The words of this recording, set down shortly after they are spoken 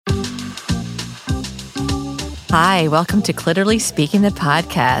Hi, welcome to Clitorally Speaking, the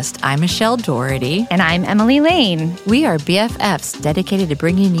podcast. I'm Michelle Doherty. And I'm Emily Lane. We are BFFs dedicated to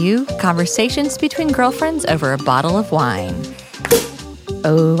bringing you conversations between girlfriends over a bottle of wine.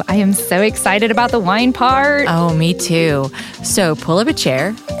 Oh, I am so excited about the wine part. Oh, me too. So pull up a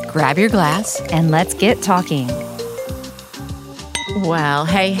chair, grab your glass, and let's get talking. Well,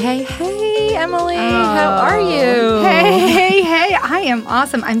 hey, Emily. How are you? Hey, I am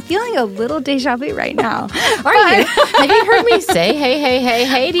awesome. I'm feeling a little deja vu right now. Are you? Have you heard me say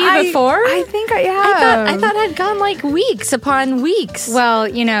hey to you before? I think I have. I thought I'd gone like weeks upon weeks. Well,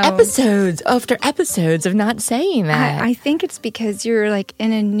 you know. Episodes after episodes of not saying that. I think it's because you're like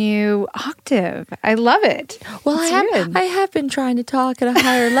in a new octave. I love it. Well, I have been trying to talk at a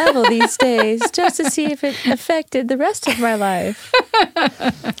higher level these days just to see if it affected the rest of my life.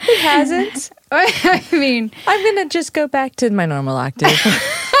 It hasn't. I mean, I'm going to just go back to my normal octave.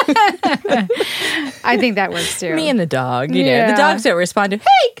 I think that works too. Me and the dog, you know, the dogs don't respond to,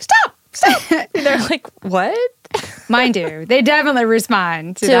 hey, stop. They're like, what? Mine do. They definitely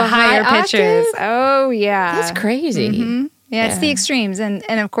respond to To the a higher high pitches. octave? Oh, yeah. That's crazy. Mm-hmm. Yeah, it's the extremes. And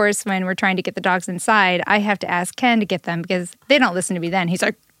of course, when we're trying to get the dogs inside, I have to ask Ken to get them because they don't listen to me then. He's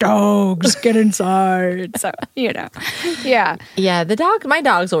like, dogs, get inside. So, you know, yeah. Yeah, my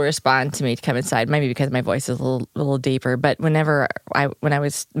dogs will respond to me to come inside, maybe because my voice is a little deeper. But when I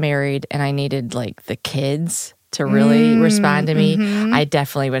was married and I needed like the kids to really respond to me, I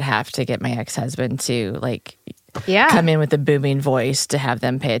definitely would have to get my ex-husband to like come in with a booming voice to have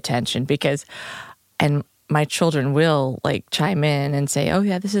them pay attention and my children will like chime in and say, "Oh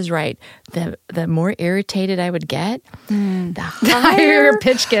yeah, this is right." The more irritated I would get, the higher your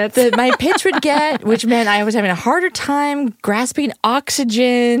pitch gets. my pitch would get, which meant I was having a harder time grasping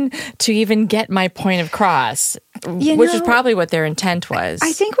oxygen to even get my point across, which is probably what their intent was.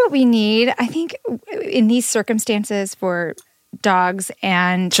 I think what we need, in these circumstances for dogs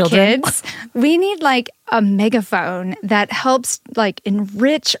and children, kids, we need like a megaphone that helps like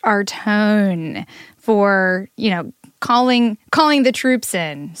enrich our tone for, you know, calling the troops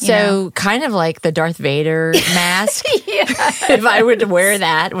in. So kind of like the Darth Vader mask. If I were to wear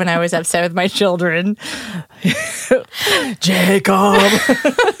that when I was upset with my children. Jacob.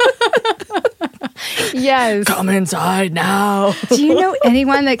 Yes. Come inside now. Do you know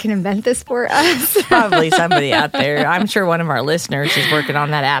anyone that can invent this for us? Probably somebody out there. I'm sure one of our listeners is working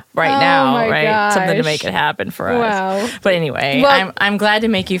on that app now, right? Gosh. Something to make it happen for us. Wow. But anyway, I'm glad to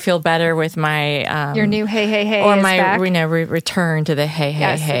make you feel better with my your new hey or is my back. Return to the hey.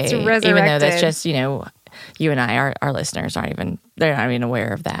 It's resurrected. Even though that's just, you know, you and I, our listeners they're not even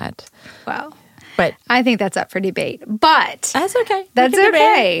aware of that. Well, but I think that's up for debate. But that's okay. That's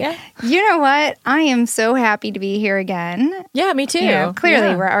okay. Yeah. You know what? I am so happy to be here again. Yeah, me too. You know,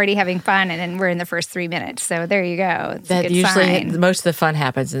 clearly, we're already having fun, and we're in the first 3 minutes. So there you go. It's a good usually sign. Most of the fun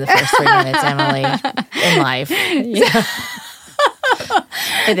happens in the first 3 minutes, Emily, in life. Yeah.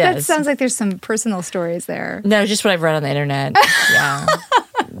 It That is. sounds like there's some personal stories there. No, just what I've read on the internet. Yeah.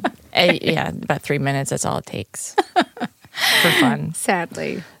 About 3 minutes. That's all it takes for fun.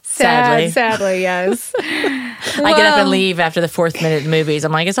 Sadly, yes. I get up and leave after the 4th minute movies.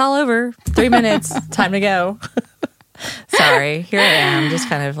 I'm like, it's all over. 3 minutes. Time to go. Sorry. Here I am. Just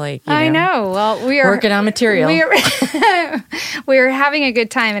kind of like, I know. Well, we are working on material. We are having a good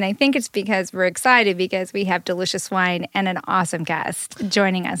time, and I think it's because we're excited because we have delicious wine and an awesome guest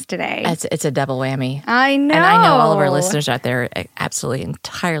joining us today. It's a double whammy. I know. And I know all of our listeners out there are absolutely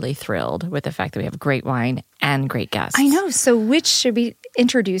entirely thrilled with the fact that we have great wine and great guests. I know. So which should we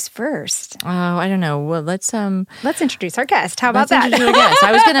introduce first? Oh, I don't know. Well, let's introduce our guest. How about that? Introduce our guest.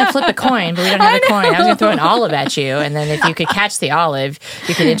 I was going to flip a coin, but we don't have a coin. I was going to throw an olive at you, and then if you could catch the olive,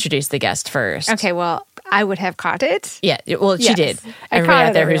 you could introduce the guest first. Okay, well, I would have caught it. Yeah, well, she did. Everybody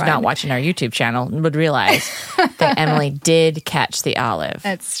out there who's not watching our YouTube channel would realize that Emily did catch the olive.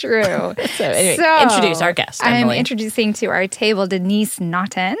 That's true. So anyway, introduce our guest, Emily. I'm introducing to our table Denise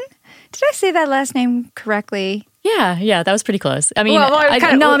Naughton. Did I say that last name correctly? Yeah, that was pretty close. I mean,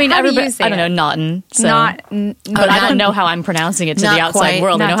 everybody, I don't know, Naughton. So, but I don't know how I'm pronouncing it to the outside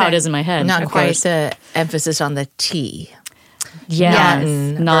world. I know how it is in my head. Not quite the emphasis on the T. Yeah,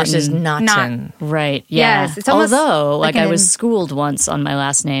 Naughton versus Naughton. Right, yeah. Yes, it's almost although, I was schooled once on my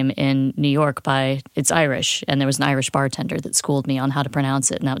last name in New York it's Irish, and there was an Irish bartender that schooled me on how to pronounce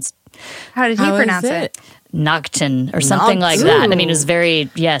it. Now it's how did he pronounce it? Naughton or something like that. I mean, it was very,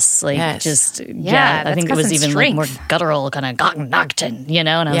 I think it was even like more guttural, kind of Naughton, you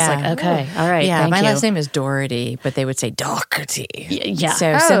know? And I was like, okay, all right, yeah, thank my you. last name is Doherty, but they would say Doherty. Yeah.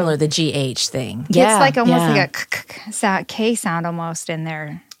 So similar, the GH thing. Yeah, it's like almost like a K sound almost in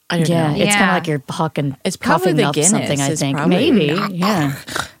there. I don't know. It's kind of like you're hucking. It's probably the up Guinness. Something, I think. Probably, maybe. Yeah.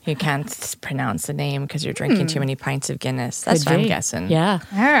 You can't pronounce the name because you're drinking too many pints of Guinness. That's what I'm guessing. Yeah.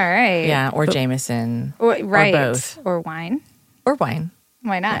 All right. Yeah, or Jameson. Right. Or both. Or wine. Or wine.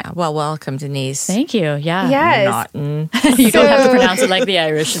 Why not? Yeah. Well, welcome, Denise. Thank you. Yeah. Yes. You don't have to pronounce it like the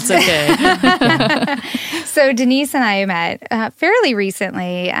Irish. It's okay. So Denise and I met fairly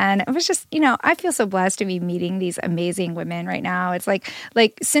recently, and it was just, I feel so blessed to be meeting these amazing women right now. It's like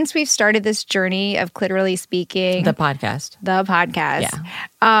since we've started this journey of Clitorally Speaking, the podcast,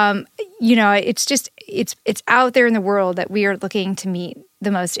 it's just it's out there in the world that we are looking to meet the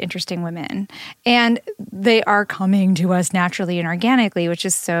most interesting women, and they are coming to us naturally and organically, which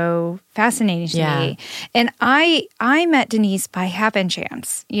is so fascinating to me. And I met Denise by happen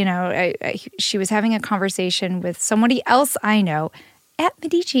chance. She was having a conversation with somebody else I know at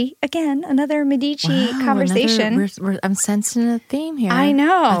Medici. Again, another Medici conversation. I'm sensing a theme here. I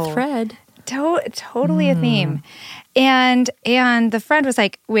know. A thread. Totally a theme. And the friend was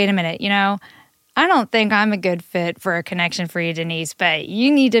like, wait a minute, I don't think I'm a good fit for a connection for you, Denise, but you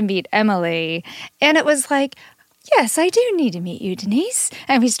need to meet Emily. And it was like, yes, I do need to meet you, Denise.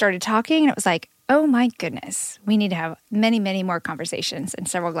 And we started talking, and it was like, oh my goodness, we need to have many, many more conversations and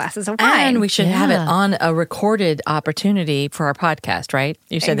several glasses of wine. And we should have it on a recorded opportunity for our podcast, right?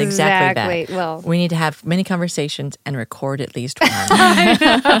 You said exactly that. Well, we need to have many conversations and record at least one.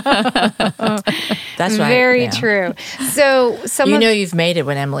 That's right. Very true. So you've made it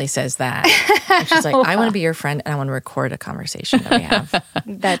when Emily says that. And she's like, I want to be your friend, and I want to record a conversation that we have.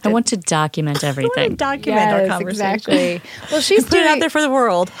 I want to document everything. Our conversation. Exactly. Well, she's put it out there for the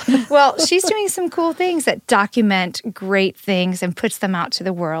world. Well, she's doing some cool things that document great things and puts them out to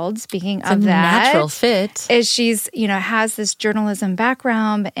the world. Speaking of that, natural fit. Is she's, has this journalism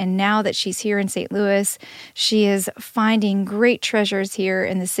background, and now that she's here in St. Louis, she is finding great treasures here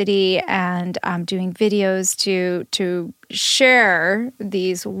in the city and doing videos to share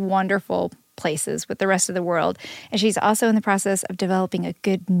these wonderful places with the rest of the world. And she's also in the process of developing a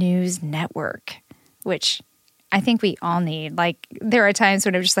good news network, which I think we all need. Like, there are times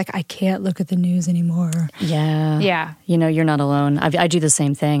when I'm just like, I can't look at the news anymore. Yeah. Yeah. You're not alone. I do the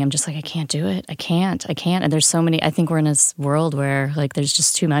same thing. I'm just like, I can't do it. I can't. And there's so many, I think we're in this world where there's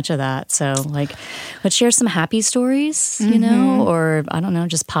just too much of that. So let's share some happy stories, or I don't know,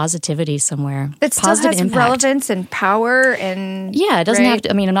 just positivity somewhere. That still has impact. Relevance and power and... Yeah, it doesn't have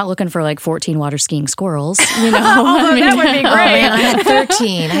to, I'm not looking for 14 water skiing squirrels, Although that would be great. Man, I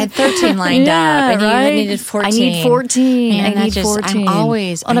had 13 lined up. And you needed 14. I need 14. Man, I need 14. I'm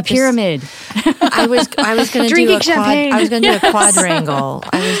always on a pyramid. I was going to do a champagne. I was going to do a quadrangle.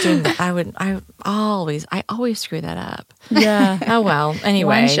 I was doing that. I always screw that up. Yeah. Oh well.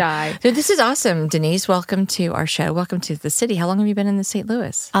 Anyway, one shy. So this is awesome, Denise. Welcome to our show. Welcome to the city. How long have you been in St.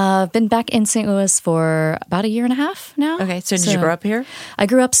 Louis? I've been back in St. Louis for about a year and a half now. Okay. So did you grow up here? I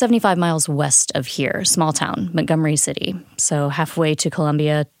grew up 75 miles west of here, small town, Montgomery City. So halfway to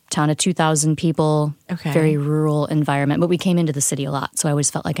Columbia. Town of 2,000 people, very rural environment. But we came into the city a lot, so I always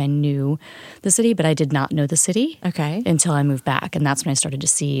felt like I knew the city, but I did not know the city until I moved back. And that's when I started to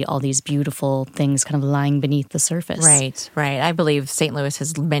see all these beautiful things kind of lying beneath the surface. Right. I believe St. Louis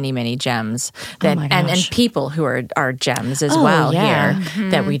has many, many gems that, and people who are gems as here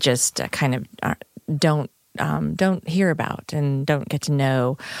that we just kind of don't hear about and don't get to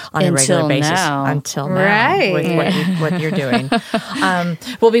know on a regular basis until now with what you're doing.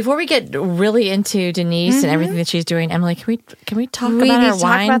 Well, before we get really into Denise and everything that she's doing, Emily, can we talk about our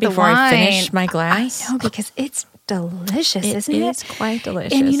wine before I finish my glass? I know, because it's delicious, isn't it? It's quite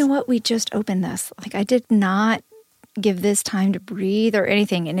delicious. And you know what? We just opened this. I did not give this time to breathe or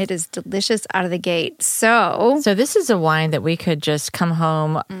anything, and it is delicious out of the gate. So this is a wine that we could just come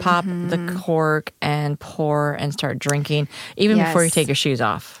home, pop the cork, and pour and start drinking, even before you take your shoes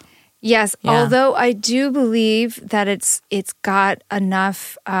off. Yes, although I do believe that it's got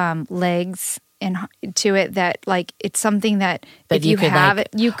enough legs to it that it's something that if you have it,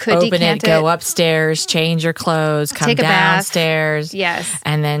 you could open decant it, go upstairs, change your clothes, come downstairs,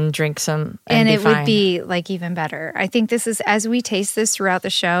 and then drink some, and it would be even better. I think this is, as we taste this throughout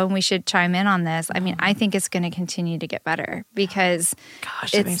the show, and we should chime in on this. I think it's going to continue to get better because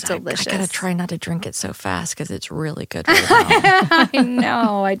it's delicious. I gotta try not to drink it so fast because it's really good right now. I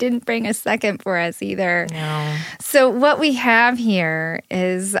know. I didn't bring a second for us either. No. So what we have here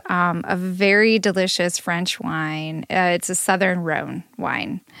is a very very delicious French wine. It's a Southern Rhone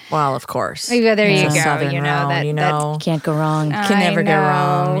wine. Well, of course. Yeah, there you go. Southern Rhone, that can't go wrong. Can never go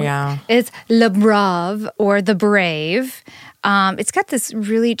wrong. Yeah. It's Le Brave or The Brave. It's got this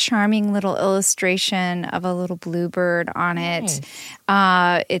really charming little illustration of a little bluebird on it.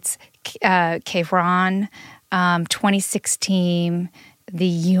 Nice. It's Queyron, 2016.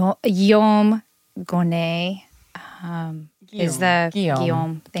 The Guillaume Gonnet is the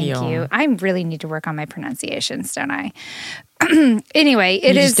Guillaume. Thank you. I really need to work on my pronunciations, don't I? Anyway,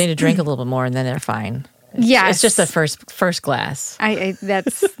 you just need to drink a little bit more, and then they're fine. Yes. It's just the first glass.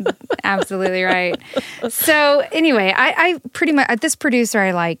 That's absolutely right. So anyway, I pretty much, this producer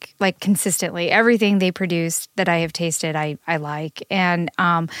I like consistently. Everything they produce that I have tasted, I like. And,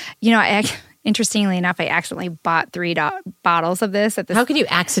 interestingly enough, I accidentally bought 3 bottles of this. How could you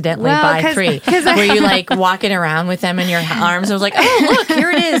accidentally buy 3? Were you like walking around with them in your arms? I was like, oh, look,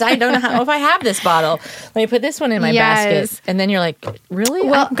 here it is. I don't know if I have this bottle. Let me put this one in my basket. And then you're like, really?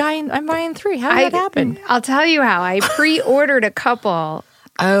 Well, I'm buying 3. How did that happen? I'll tell you how. I pre-ordered a couple.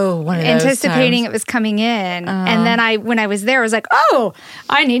 Oh, one of those anticipating times. It was coming in. And then when I was there, I was like, oh,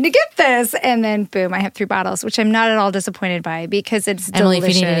 I need to get this. And then boom, I have 3 bottles, which I'm not at all disappointed by because it's Emily,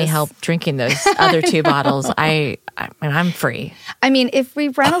 delicious. if you need any help drinking those other 2 bottles, I'm free. I mean, if we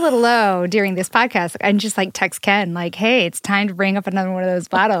run a little low during this podcast, I can just text Ken hey, it's time to bring up another one of those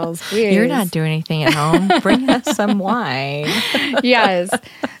bottles, please. You're not doing anything at home. Bring us some wine. Yes.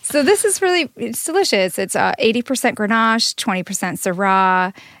 So this is it's delicious. It's 80% Grenache, 20%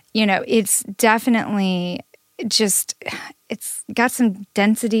 Syrah. It's definitely it's got some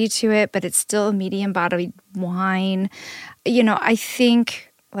density to it, but it's still a medium bodied wine. I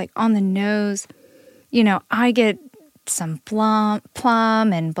think on the nose, I get some plum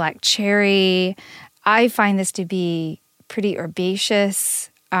and black cherry. I find this to be pretty herbaceous.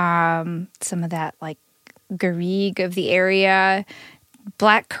 Some of that garrigue of the area,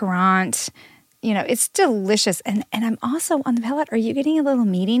 black currant. It's delicious. And I'm also on the palate. Are you getting a little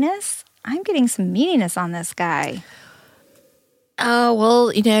meatiness? I'm getting some meatiness on this guy. Oh,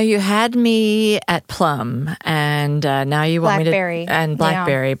 well, you had me at plum, and now you want blackberry.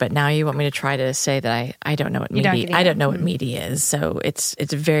 Blackberry, but now you want me to try to say that I don't know what meaty. I don't know what meaty is, so it's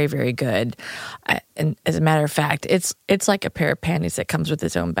very, very good. And as a matter of fact, it's like a pair of panties that comes with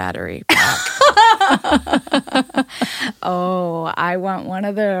its own battery pack. Oh, I want one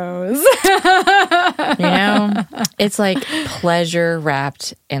of those. It's like pleasure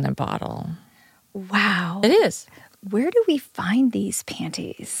wrapped in a bottle. Wow, it is. Where do we find these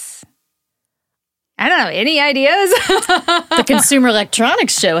panties? I don't know. Any ideas? The Consumer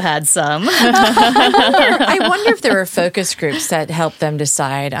Electronics Show had some. I wonder if there were focus groups that helped them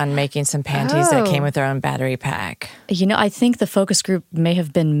decide on making some panties that came with their own battery pack. I think the focus group may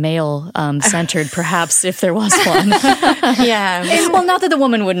have been male-centered, perhaps, if there was one. Yeah. Well, not that the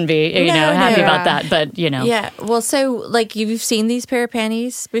woman wouldn't be, happy about that, but, Yeah. Well, so, you've seen these pair of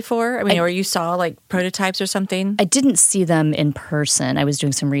panties before? Or you saw, prototypes or something? I didn't see them in person. I was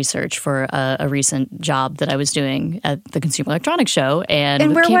doing some research for a recent job that I was doing at the Consumer Electronics Show.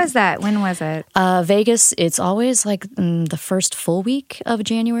 And where was that? When was it? Vegas. It's always the first full week of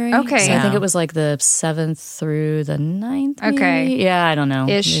January. Okay. So I think it was the 7th through the 9th. Maybe? Okay. Yeah, I don't know.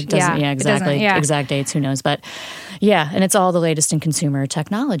 Ish. It doesn't, yeah, exactly. Exact dates, who knows. But yeah, and it's all the latest in consumer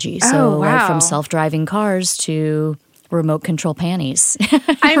technology. So right from self-driving cars to remote control panties.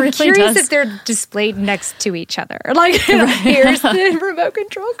 I'm really curious if they're displayed next to each other. Here's the remote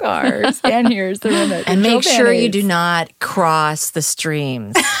control cars, and here's the remote control And make panties. sure you do not cross the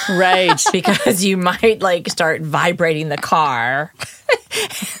streams. Right. Because you might start vibrating the car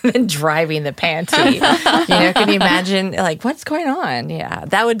and then driving the panty. Can you imagine what's going on? Yeah.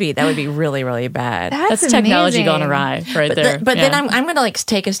 That would be really, really bad. That's technology gone awry there. But then I'm going to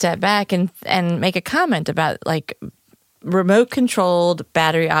take a step back and make a comment about remote controlled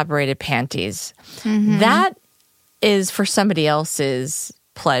battery operated panties. Mm-hmm. That is for somebody else's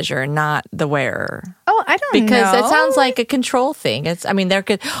pleasure, not the wearer. Oh, I don't know. Because it sounds like a control thing. If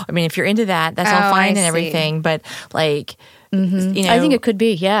you're into that, that's all fine and everything. But I think it could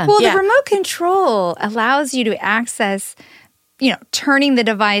be, yeah. Well, the remote control allows you to access, turning the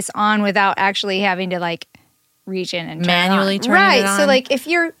device on without actually having to reach in and manually turn it on. So if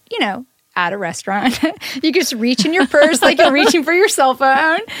you're, at a restaurant, you just reach in your purse like you're reaching for your cell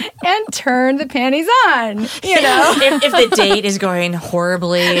phone and turn the panties on. If the date is going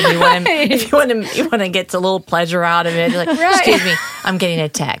horribly and you want to get a little pleasure out of it, excuse me, I'm getting a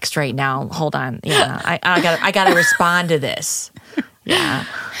text right now. Hold on, I got to respond to this. Yeah.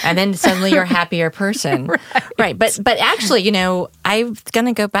 And then suddenly you're a happier person. Right. But actually, I'm going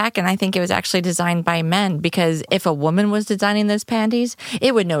to go back and I think it was actually designed by men, because if a woman was designing those panties,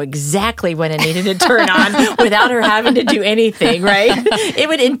 it would know exactly when it needed to turn on without her having to do anything, right? It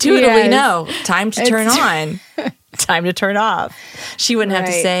would intuitively know time to turn on, time to turn off. She wouldn't have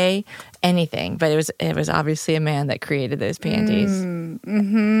to say anything, but it was obviously a man that created those panties.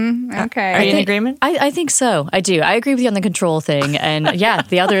 Okay. Are you in agreement? I think so. I do. I agree with you on the control thing, and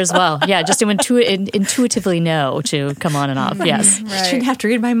the other as well. Yeah, just to intuitively know to come on and off. Yes, I shouldn't have to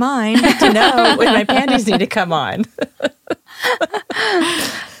read my mind to know when my panties need to come on.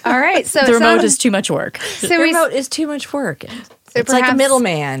 All right. So the remote is too much work. The remote is too much work. It's like a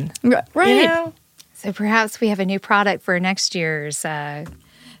middleman, right? So perhaps we have a new product for next year's.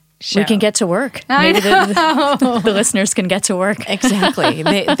 Show. We can get to work. Maybe the listeners can get to work. Exactly.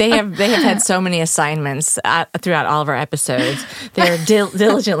 They have had so many assignments throughout all of our episodes. They're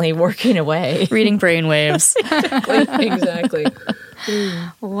diligently working away, reading brainwaves. Exactly.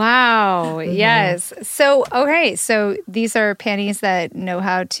 Wow. Mm-hmm. Yes. So so these are panties that know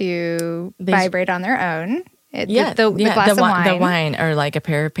how to vibrate on their own. The glass of wine. The wine, or like a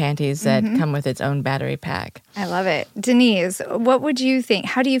pair of panties that come with its own battery pack. I love it. Denise, what would you think?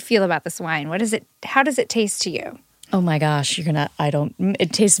 How do you feel about this wine? How does it taste to you? Oh my gosh,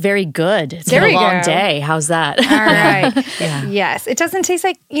 it tastes very good. It's been a long day. How's that? All right. Yes. It doesn't taste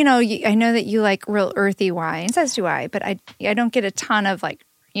like, I know that you like real earthy wines, as do I, but I don't get a ton of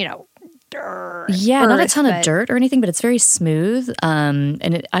dirt. Yeah, not a ton of dirt or anything, but it's very smooth.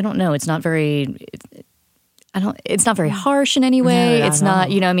 And I don't know, it's not very... it's not very harsh in any way. No, it's not,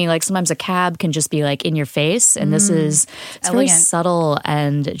 like sometimes a cab can just be like in your face, and it's very subtle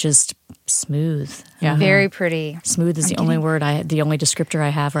and just smooth. Yeah. Very pretty. Smooth is the only descriptor I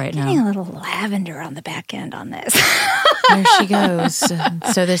have right now. Getting a little lavender on the back end on this. There she goes.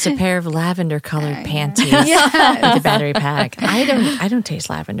 So there's a pair of lavender colored panties with the battery pack. I don't taste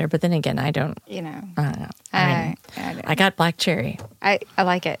lavender, but then again, I don't. I don't know. I got black cherry. I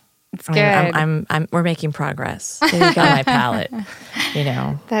like it. It's good. We're making progress. There you go, my palate.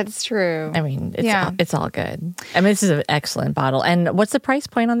 That's true. I mean, it's all good. I mean, this is an excellent bottle. And what's the price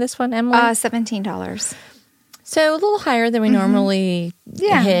point on this one, Emily? $17. So a little higher than we normally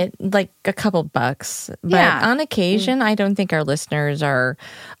hit, like a couple bucks. But on occasion, I don't think our listeners are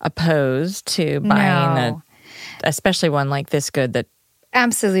opposed to buying especially one like this good that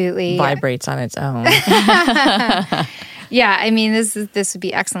absolutely vibrates on its own. Yeah, I mean, this would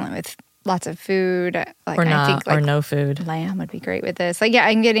be excellent with lots of food. Or no food. Lamb would be great with this.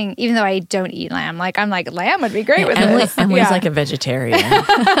 I'm getting, even though I don't eat lamb, lamb would be great with this. Emily's like a vegetarian.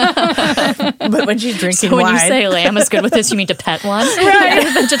 But when she's drinking wine. When you say lamb is good with this, you mean to pet one? Right.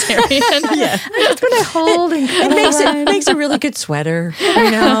 A vegetarian. Yeah. I just want to hold and it makes a really good sweater.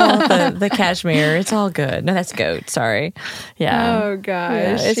 The cashmere. It's all good. No, that's goat. Sorry. Yeah. Oh,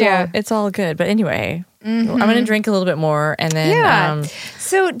 gosh. It's all good. But anyway... I'm going to drink a little bit more and then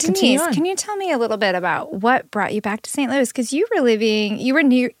So Denise, can you tell me a little bit about what brought you back to St. Louis? Because you were in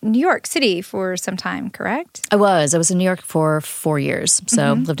New York City for some time, correct? I was in New York for 4 years.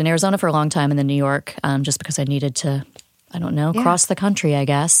 So lived in Arizona for a long time and then New York just because I needed to, cross the country, I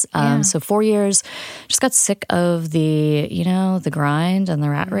guess. So 4 years, just got sick of the grind and the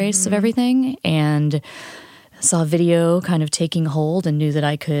rat race of everything, and saw video kind of taking hold and knew that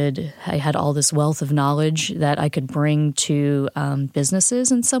I had all this wealth of knowledge that I could bring to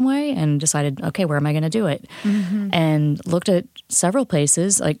businesses in some way, and decided, okay, where am I going to do it? And looked at several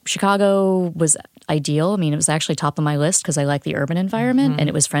places. Like Chicago was ideal. I mean, it was actually top of my list because I like the urban environment and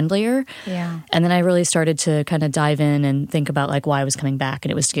it was friendlier. Yeah. And then I really started to kind of dive in and think about why I was coming back.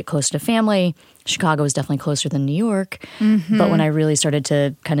 And it was to get closer to family. Chicago was definitely closer than New York. But when I really started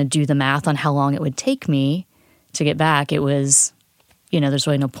to kind of do the math on how long it would take me to get back, it was, there's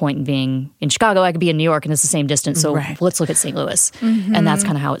really no point in being in Chicago. I could be in New York and it's the same distance. So let's look at St. Louis. And that's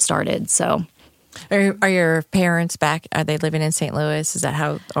kind of how it started. So, are your parents back? Are they living in St. Louis? Is that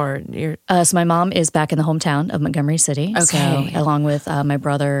how, or you're? So my mom is back in the hometown of Montgomery City. Okay. So, along with my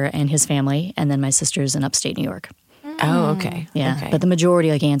brother and his family, and then my sister's in upstate New York. Oh, okay. Yeah. Okay. But the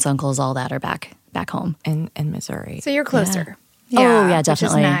majority, like aunts, uncles, all that are back home. In Missouri. So you're closer. Yeah. Oh, yeah,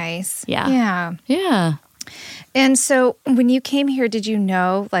 definitely. Which is nice. Yeah. Yeah. And so when you came here, did you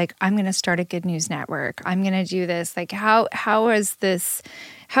know, I'm going to start a Good News Network? I'm going to do this. How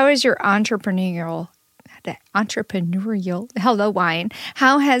is your entrepreneurial Hello Wine,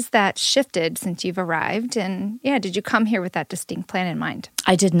 how has that shifted since you've arrived? And did you come here with that distinct plan in mind?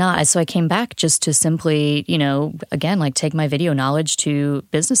 I did not. So I came back just to simply, again, take my video knowledge to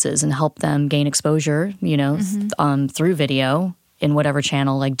businesses and help them gain exposure, through video in whatever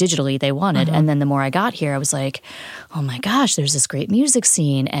channel, like digitally, they wanted. And then the more I got here, I was like, oh my gosh, there's this great music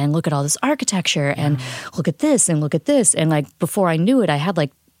scene, and look at all this architecture, and look at this, and look at this. And like before I knew it, I had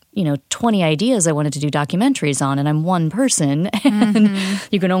like 20 ideas I wanted to do documentaries on, and I'm one person, and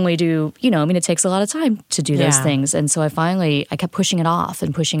you can only do, it takes a lot of time to do those things. And so I kept pushing it off.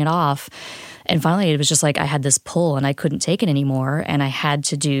 And finally it was just like I had this pull and I couldn't take it anymore, and I had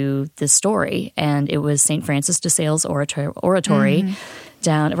to do this story. And it was St. Francis de Sales Oratory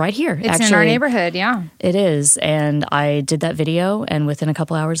down right here. It's actually in our neighborhood, yeah. It is. And I did that video, and within a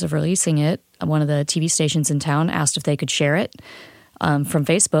couple hours of releasing it, one of the TV stations in town asked if they could share it from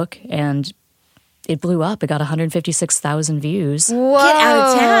Facebook, and it blew up. It got 156,000 views. Whoa. Get out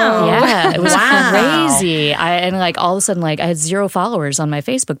of town. Yeah, it was crazy. And like all of a sudden, like I had 0 followers on my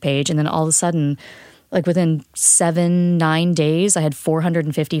Facebook page, and then all of a sudden, like within 7-9 days, I had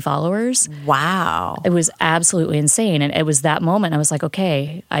 450 followers. Wow. It was absolutely insane. And it was that moment I was like,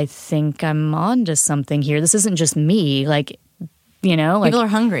 okay, I think I'm on to something here. This isn't just me. Like, people are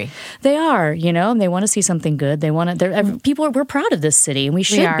hungry. They are, and they want to see something good. They want to. We're proud of this city, and we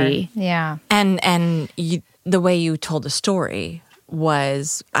should be. Yeah. And the way you told the story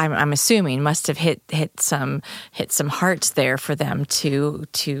was, I'm assuming, must have hit some hearts there for them to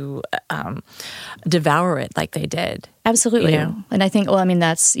devour it like they did. Absolutely. And I think,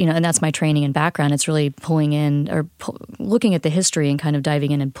 that's, and that's my training and background. It's really pulling in or looking at the history and kind of diving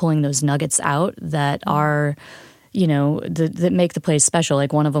in and pulling those nuggets out that are, that make the place special.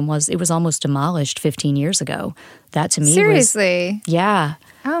 Like one of them it was almost demolished 15 years ago. That to me Seriously? Yeah.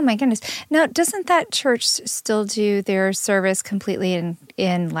 Oh my goodness. Now, doesn't that church still do their service completely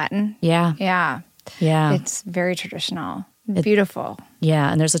in Latin? Yeah. Yeah. Yeah. It's very traditional. Beautiful.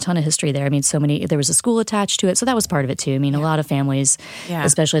 Yeah, and there's a ton of history there. There was a school attached to it, so that was part of it too. A lot of families,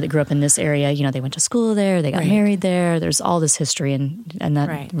 especially that grew up in this area, they went to school there, they got married there. There's all this history, and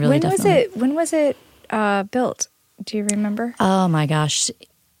that really definitely. When was it built? Do you remember? Oh my gosh,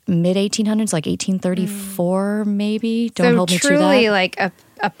 mid 1800s, like 1834 maybe. Don't hold me to that. So truly like a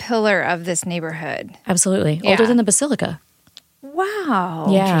pillar of this neighborhood. Absolutely. Older than the Basilica. Wow.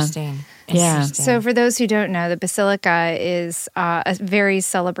 Yeah. Interesting. Yeah. So for those who don't know, the Basilica is a very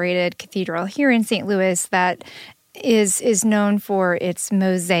celebrated cathedral here in St. Louis that is known for its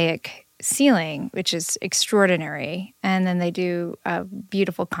mosaic ceiling, which is extraordinary. And then they do a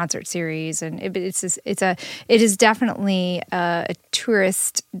beautiful concert series, and it is definitely a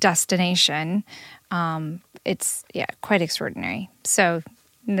tourist destination. It's quite extraordinary. So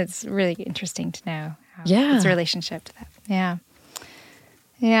it's really interesting to know its relationship to that. Yeah.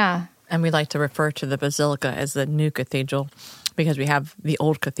 Yeah. And we like to refer to the Basilica as the new cathedral because we have the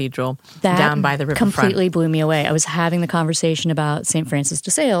old cathedral down by the riverfront. That completely blew me away. I was having the conversation about St. Francis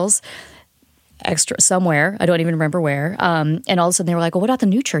de Sales somewhere. I don't even remember where. And all of a sudden they were like, well, what about the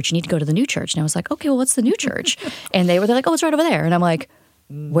new church? You need to go to the new church. And I was like, okay, well, what's the new church? And they're like, oh, it's right over there. And I'm like,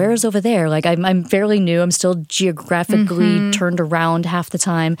 where's over there? Like, I'm fairly new. I'm still geographically turned around half the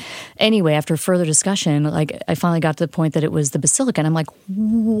time. Anyway, after further discussion, like, I finally got to the point that it was the Basilica. And I'm like,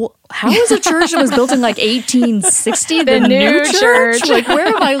 how is a church that was built in like 1860 the new church? Like, where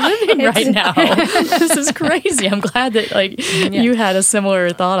am I living right now? This is crazy. I'm glad that you had a similar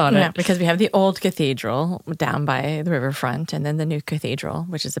thought on it. Because we have the old cathedral down by the riverfront, and then the new cathedral,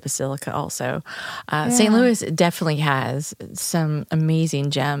 which is the Basilica also. St. Louis definitely has some amazing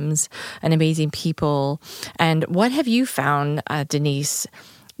gems and amazing people. And what have you found, Denise,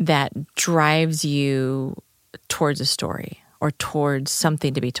 that drives you towards a story or towards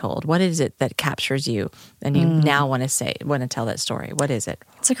something to be told? What is it that captures you and you now want to tell that story? What is it?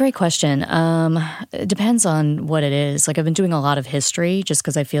 It's a great question. It depends on what it is. Like, I've been doing a lot of history just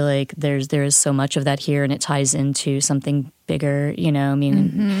because I feel like there is so much of that here, and it ties into something bigger,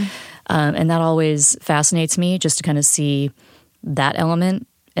 and that always fascinates me, just to kind of see that element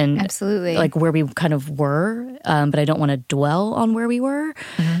and absolutely like where we kind of were, but I don't want to dwell on where we were.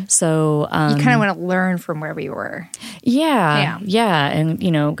 So you kind of want to learn from where we were. Yeah. And,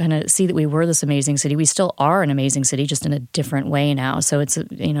 kind of see that we were this amazing city. We still are an amazing city, just in a different way now. So it's,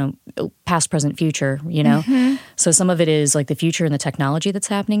 past, present, future, So some of it is like the future and the technology that's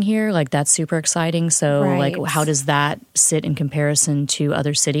happening here. Like, that's super exciting. So like, how does that sit in comparison to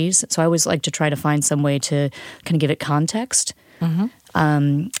other cities? So I always like to try to find some way to kind of give it context.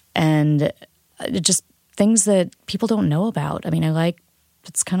 And just things that people don't know about.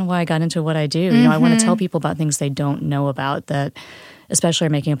 That's kind of why I got into what I do. I want to tell people about things they don't know about that especially are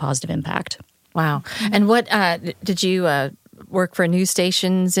making a positive impact. Wow. And what did you work for news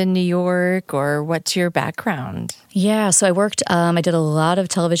stations in New York, or what's your background? Yeah, so I worked, I did a lot of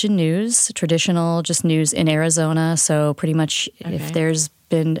television news, traditional just news in Arizona. So pretty much if there's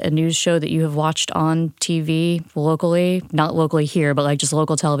been a news show that you have watched on TV locally, not locally here, but like just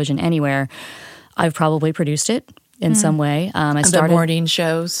local television anywhere, I've probably produced it in some way. I started the morning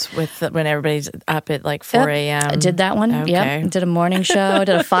shows when everybody's up at like 4 a.m. I did that one. Okay. Yep. Did a morning show,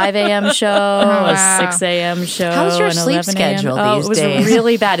 did a 5 a.m. show, a 6 a.m. show. How's your an sleep 11 schedule a.m. these it was days?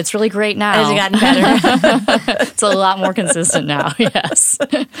 really bad. It's really great now. Has it gotten better? It's a lot more consistent now, yes.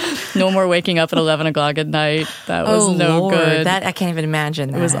 No more waking up at 11 o'clock at night. That was no Lord, good. That I can't even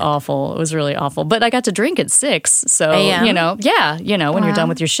imagine that. It was awful. It was really awful. But I got to drink at 6. So, AM? when you're done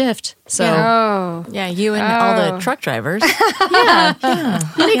with your shift. So, yeah, you and all the truck drivers.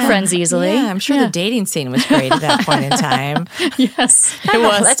 you make friends easily. Yeah, I'm sure the dating scene was great at that point in time. Yes, it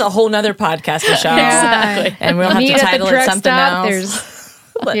was. That's a whole nother podcast, Michelle. Exactly. And we'll have Meet to at the title it truck something stop, else.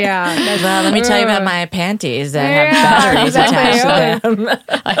 Well, let me tell you about my panties that have batteries attached to them.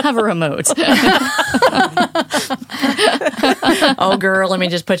 I have a remote. Oh, girl, let me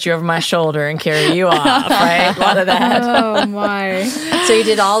just put you over my shoulder and carry you off, right? A lot of that. Oh, my. So you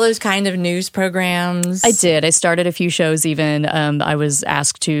did all those kind of news programs? I did. I started a few shows even. I was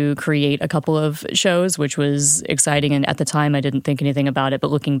asked to create a couple of shows, which was exciting. And at the time, I didn't think anything about it. But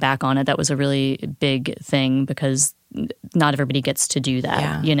looking back on it, that was a really big thing because not everybody gets to do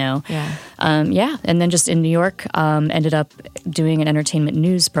that, Yeah. And then just in New York, ended up doing an entertainment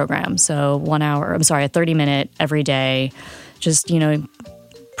news program. So a 30-minute every day, just,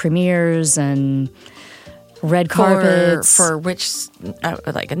 premieres and red carpets. For which,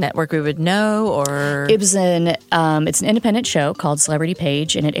 like a network we would know, or? It was it's an independent show called Celebrity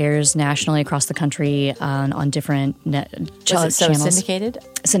Page, and it airs nationally across the country on different channels. So syndicated?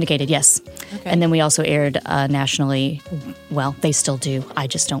 Syndicated, yes. Okay. And then we also aired nationally. Well, they still do. I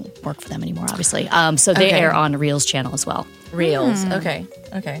just don't work for them anymore, obviously. So they air on Reelz channel as well. Reels. Okay.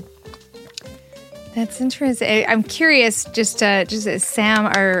 That's interesting. I'm curious. Just Sam,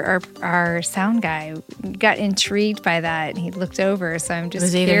 our sound guy, got intrigued by that. He looked over, so I'm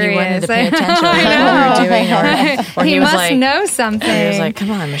just curious. Either he wanted to pay attention to what we were doing, or he was must like, know something. He was like,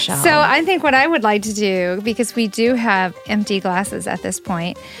 "Come on, Michelle." So I think what I would like to do, because we do have empty glasses at this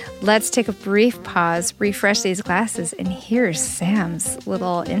point, let's take a brief pause, refresh these glasses, and here's Sam's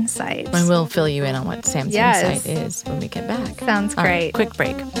little insight. And we'll fill you in on what Sam's insight is when we get back. Sounds All great. Right, quick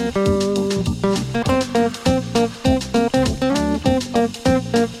break.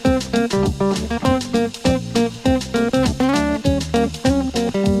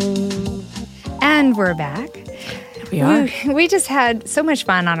 And we're back. We are. We just had so much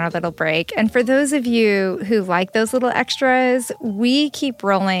fun on our little break. And for those of you who like those little extras, we keep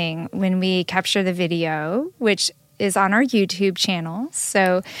rolling when we capture the video, which is on our YouTube channel.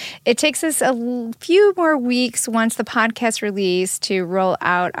 So it takes us a few more weeks once the podcast release to roll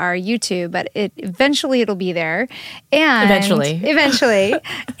out our YouTube, but eventually it'll be there. And eventually.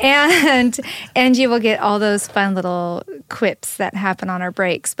 and you will get all those fun little quips that happen on our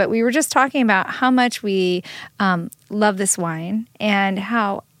breaks. But we were just talking about how much we love this wine and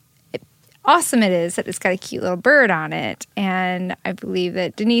how awesome it is that it's got a cute little bird on it. And I believe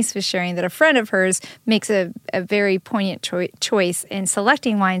that Denise was sharing that a friend of hers makes a very poignant choice in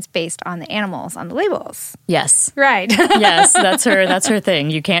selecting wines based on the animals on the labels. Yes. Right. Yes, that's her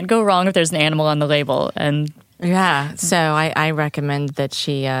thing. You can't go wrong if there's an animal on the label. And yeah, so I recommend that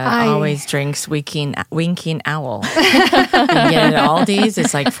she always drinks Winking Owl. You can get it at Aldi's.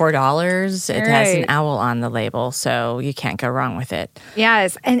 It's like $4. It has an owl on the label, so you can't go wrong with it.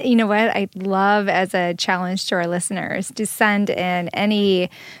 Yes, and you know what? I'd love as a challenge to our listeners to send in any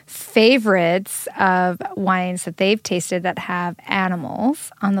favorites of wines that they've tasted that have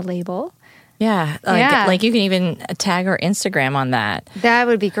animals on the label. Yeah, like you can even tag our Instagram on that. That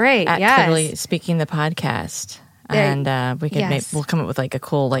would be great. At Totally Speaking the podcast, and we could we'll come up with like a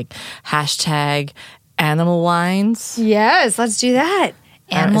cool like hashtag animal wines. Yes, let's do that.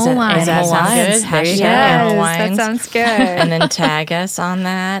 Animal wines. Does that sound good? Hashtag animal wines. That sounds good. And then tag us on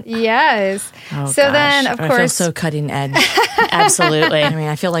that. Yes. Oh, so gosh. then, of course, I feel so cutting edge. Absolutely. I mean,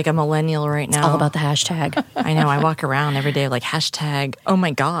 I feel like a millennial right now. It's all about the hashtag. I know. I walk around every day like hashtag, oh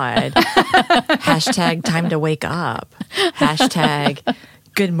my God. Hashtag time to wake up. Hashtag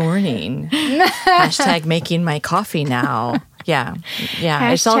good morning. Hashtag making my coffee now.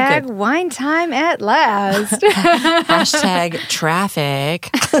 Yeah. It's all Hashtag good. wine time at last. Hashtag traffic.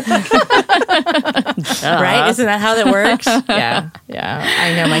 Right? Isn't that how that works? Yeah.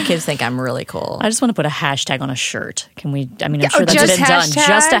 I know my kids think I'm really cool. I just want to put a hashtag on a shirt. Can we? I mean, I'm sure that's just been done. hashtag?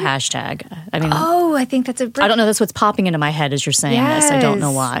 Just a hashtag. I mean, I think that's a I don't know. That's what's popping into my head as you're saying this. I don't know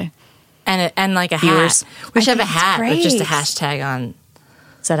Yes. why. And like a Viewers. hat. We should have a think it's hat with just a great. hashtag on.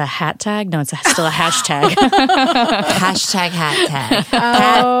 Is that a hat tag? No, it's still a hashtag. Hashtag hat tag.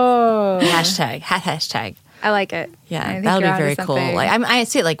 Oh, Hashtag. I like it. I Yeah, think that'll you're be onto very cool. something. Like I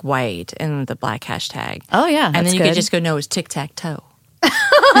see it like white and the black hashtag. Oh, yeah, and that's then you good. could just go, no, it's tic tac toe.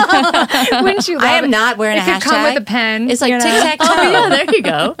 Wouldn't you love I am it? not wearing It a could hashtag. come with a pen. It's like you know? tic tac toe Oh, yeah, there you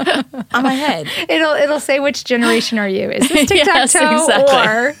go. on my head. It'll say which generation are you? Is this tic tac toe Yes,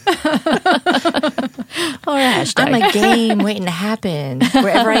 or Or a hashtag. I'm a game waiting to happen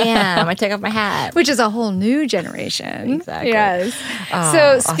wherever I am. I take off my hat. which is a whole new generation? Exactly. Yes. Oh,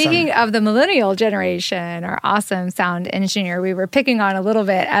 so awesome. speaking of the millennial generation, our awesome sound engineer, we were picking on a little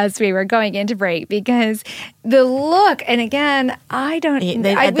bit as we were going into break because the look, and again, I don't.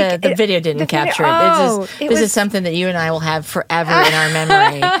 The video didn't capture it. This is something that you and I will have forever in our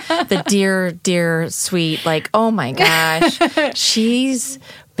memory. The dear, sweet, like, oh my gosh, she's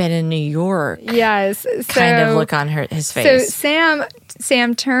been in New York. Yes. Kind of look on his So face.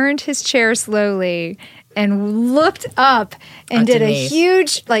 Sam turned his chair slowly and looked up and Up to did a Denise.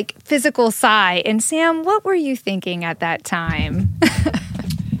 huge like physical sigh. And Sam, what were you thinking at that time?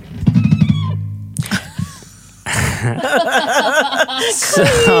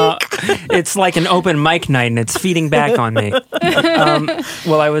 So it's like an open mic night and it's feeding back on me.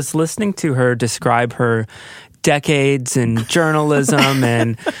 Well, I was listening to her describe her decades in journalism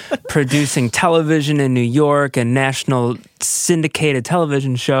and producing television in New York and national syndicated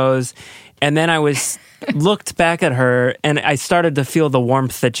television shows. And then I looked back at her and I started to feel the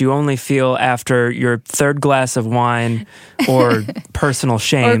warmth that you only feel after your third glass of wine or personal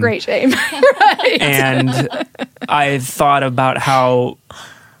shame. Or great shame. Right. And I thought about how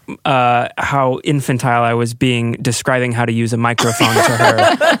infantile I was being describing how to use a microphone to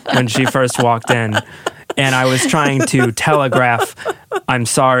her when she first walked in. And I was trying to telegraph, I'm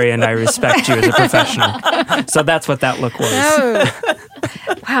sorry and I respect you as a professional. So that's what that look was. Oh.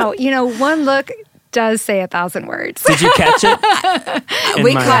 Wow. One look does say 1,000 words. Did you catch it?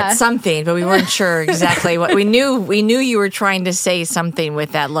 We caught something, but we weren't sure exactly what we knew. We knew you were trying to say something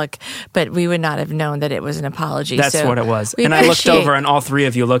with that look, but we would not have known that it was an apology. That's so what it was. we And I looked appreciate- over and all three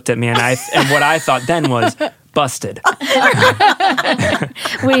of you looked at me and what I thought then was busted.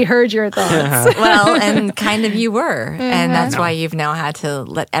 We heard your thoughts. Well, and kind of you were, and that's why you've now had to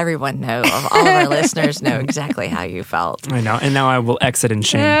let everyone know, of all of our listeners know exactly how you felt. I know. And now I will exit in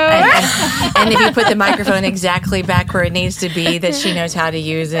shame. And if you put the microphone exactly back where it needs to be, that she knows how to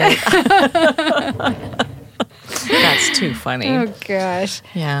use it. That's too funny. Oh, gosh.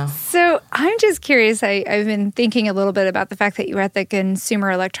 Yeah. So I'm just curious. I've been thinking a little bit about the fact that you were at the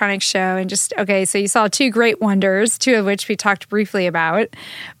Consumer Electronics Show and so you saw two great wonders, two of which we talked briefly about.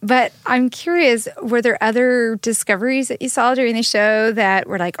 But I'm curious, were there other discoveries that you saw during the show that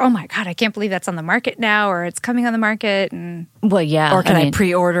were like, oh my God, I can't believe that's on the market now or it's coming on the market? And Well, yeah. Or can I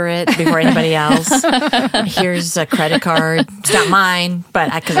pre-order it before anybody else? Here's a credit card. It's not mine,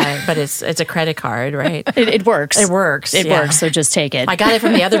 but it's a credit card, right? It works. It works. It yeah. works. So just take it. I got it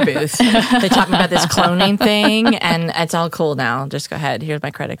from the other booth. They talked about this cloning thing, and it's all cool now. Just go ahead. Here's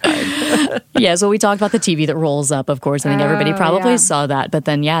my credit card. Yeah, so we talked about the TV that rolls up, of course. I think everybody probably saw that. But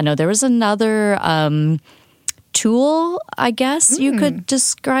then, there was another tool, I guess you could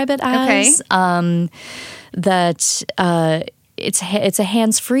describe it as. Okay. It's a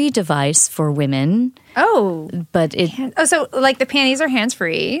hands-free device for women. oh, But it... so like the panties are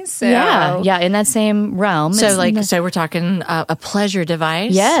hands-free. So Yeah, in that same realm. So we're talking a pleasure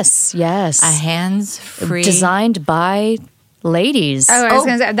device. Yes. A hands-free. Designed by ladies. Oh, I was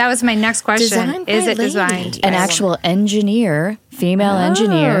going to say, that was my next question. Designed by Is it ladies. designed? An actual engineer, female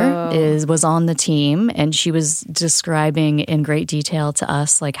engineer, was on the team, and she was describing in great detail to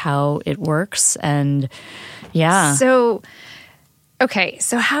us like how it works, and So, okay,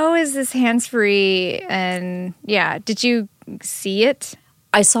 so how is this hands-free? And did you see it?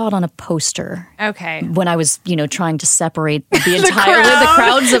 I saw it on a poster. Okay. When I was, trying to separate the entire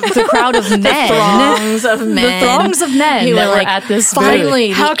the crowd of men, throngs of men. the throngs of men You that were were like, at this finally,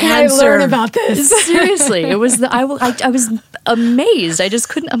 booth. the answer. about this? Seriously, it was I was amazed. I just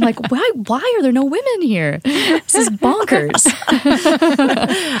couldn't. I'm like, why are there no women here? This is bonkers.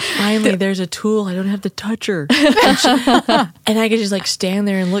 Finally, there's a tool. I don't have to touch her. And I could just like stand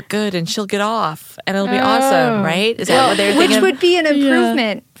there and look good and she'll get off and it'll be awesome, right? Is that what they're thinking? Which would be an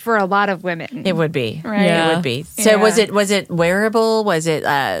improvement for a lot of women. It would be. Right. It would be. So was it wearable? Was it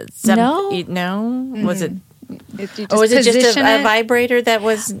No. Was it Or was it just a vibrator that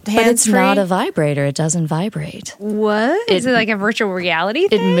was hands-free? But it's not a vibrator. It doesn't vibrate. What? Is it like a virtual reality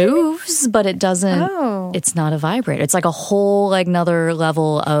thing? It moves, but it doesn't. Oh. It's not a vibrator. It's like a whole like another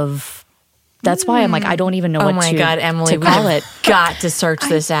level of. That's why I'm like, I don't even know what my to, God, Emily, to call it. Got to search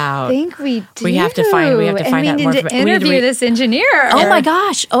this out. I think we do. We have to find out more. We need to interview this engineer. Oh my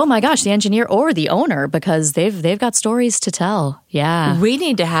gosh! The engineer or the owner, because they've got stories to tell. Yeah, We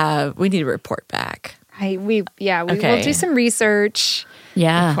need to report back. We will do some research.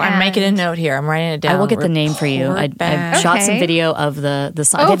 yeah. I'm making a note here. I'm writing it down. I will get the name for you. I shot some video of the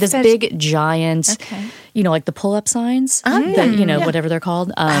sign. They had this big giant, like the pull-up signs that whatever they're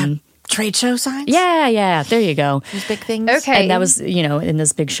called. Trade show signs? Yeah. There you go. These big things? Okay. And that was, in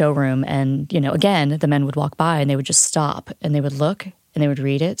this big showroom. And, again, the men would walk by and they would just stop and they would look and they would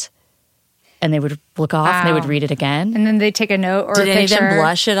read it. And they would look off and they would read it again. And then they take a note or Did a any picture. of them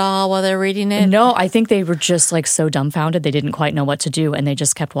blush at all while they're reading it? No, I think they were just like so dumbfounded. They didn't quite know what to do and they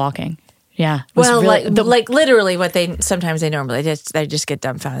just kept walking. Yeah. Well, really, literally what they just get dumbfounded. They don't know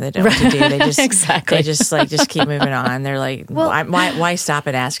what to do. They just Exactly. They just keep moving on. They're like, why stop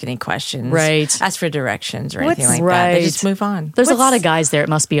and ask any questions? Right. Ask for directions or anything like that. Right. They just move on. There's a lot of guys there. It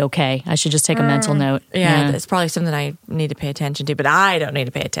must be okay. I should just take a mental note. Yeah, it's probably something I need to pay attention to, but I don't need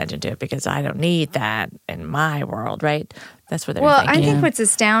to pay attention to it because I don't need that in my world, right? That's what they're Well, thinking. I think what's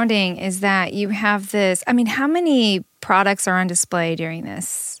astounding is that you have this. I mean, how many products are on display during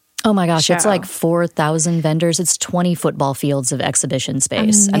this? Oh my gosh, it's show? like 4,000 vendors. It's 20 football fields of exhibition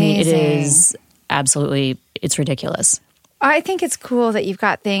space. Amazing. I mean, it is absolutely, it's ridiculous. I think it's cool that you've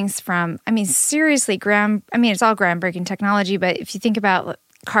got things from, seriously, it's all groundbreaking technology, but if you think about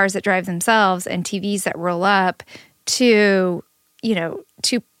cars that drive themselves and TVs that roll up to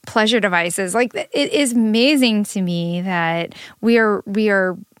pleasure devices, like it is amazing to me that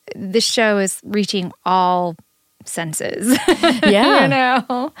this show is reaching all senses. Yeah.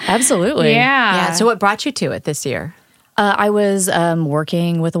 Absolutely. Yeah. So what brought you to it this year? I was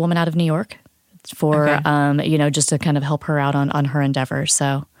working with a woman out of New York for, just to kind of help her out on her endeavor.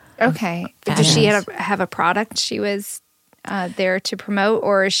 So, Okay. Does she have a product she was there to promote,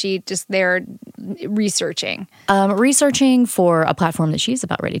 or is she just there researching? Researching for a platform that she's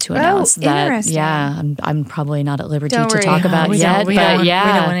about ready to announce. Interesting. I'm probably not at liberty Don't to worry. talk about yet, We don't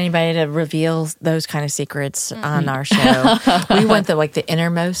want anybody to reveal those kind of secrets on our show. We want the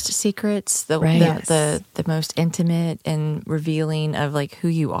innermost secrets, the most intimate and revealing of like who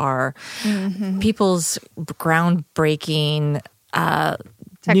you are. People's groundbreaking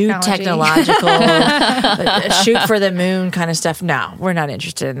new technological shoot for the moon kind of stuff. No, we're not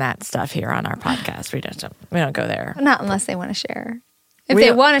interested in that stuff here on our podcast. We don't go there. Not unless they want to share. If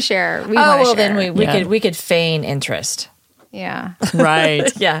they want to share, we want to share. Then we could feign interest. Yeah.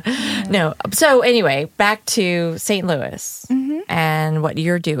 Right. Yeah. No. So anyway, back to St. Louis and what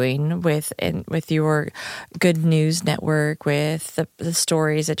you're doing with your Good News Network, with the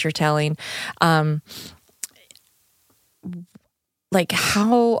stories that you're telling. Like,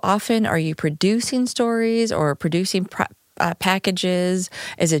 how often are you producing stories or producing packages?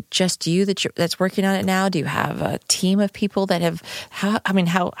 Is it just you that's working on it now? Do you have a team of people that have?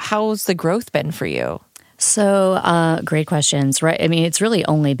 How's the growth been for you? So, great questions, right? I mean, it's really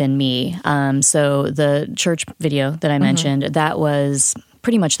only been me. So the church video that I mentioned, that was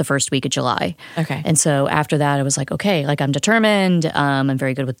pretty much the first week of July. Okay. And so after that, I was like, okay, like I'm determined. I'm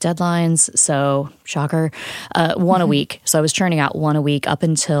very good with deadlines. So, shocker, one a week. So I was churning out one a week up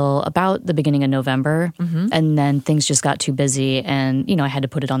until about the beginning of November. And then things just got too busy. And, I had to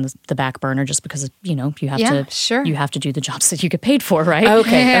put it on the back burner just because, you have to do the jobs that you get paid for, right?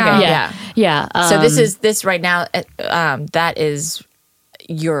 Okay. Yeah. Yeah. So this right now, that is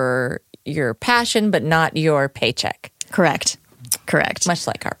your passion, but not your paycheck. Correct. Much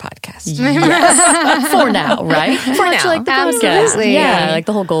like our podcast. Yes. For now, right? For now. Like the podcast. Absolutely. Yeah. Like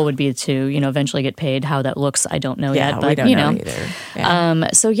the whole goal would be to, eventually get paid. How that looks, I don't know yet. But, we don't know either.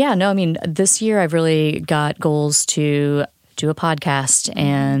 Yeah. This year I've really got goals to do a podcast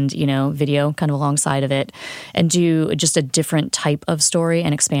and, video kind of alongside of it and do just a different type of story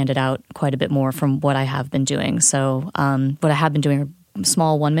and expand it out quite a bit more from what I have been doing. So what I have been doing are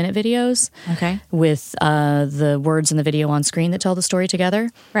small 1-minute videos with the words in the video on screen that tell the story together.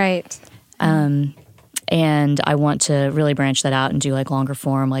 Right. And I want to really branch that out and do like longer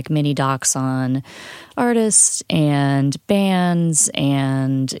form, like mini docs on artists and bands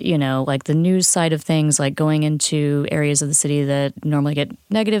and, you know, like the news side of things, like going into areas of the city that normally get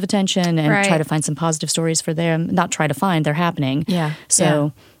negative attention and try to find some positive stories for them. Not try to find, they're happening. Yeah.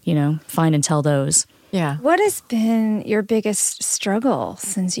 So, you know, find and tell those. Yeah. What has been your biggest struggle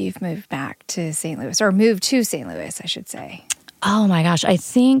since you've moved back to St. Louis, or moved to St. Louis, I should say? Oh my gosh. I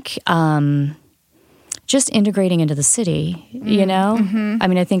think just integrating into the city, you know? Mm-hmm. I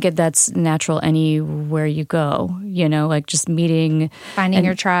mean, I think that's natural anywhere you go, you know, like just meeting. Finding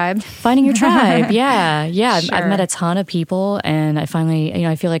your tribe. Finding your tribe. Yeah. Sure. I've met a ton of people, and I finally, you know,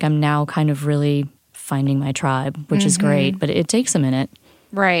 I feel like I'm now kind of really finding my tribe, which is great, but it takes a minute.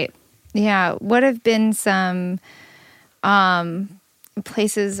 Right. Yeah. What have been some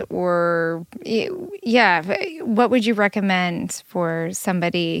places, or what would you recommend for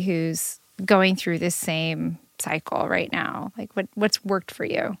somebody who's going through this same cycle right now? Like what's worked for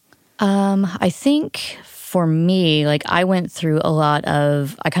you? I think for me, like I went through a lot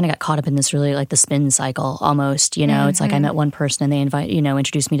of, I kind of got caught up in this really like the spin cycle almost, you know, it's like I met one person and they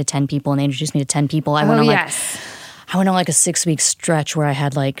introduced me to 10 people, and they introduced me to 10 people. I went on like a 6-week stretch where I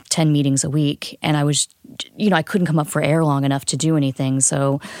had like 10 meetings a week, and I was, you know, I couldn't come up for air long enough to do anything.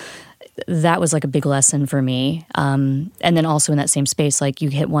 So that was like a big lesson for me. And then also in that same space, like you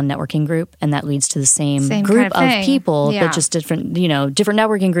hit one networking group and that leads to the same group kind of people, but just different, you know, different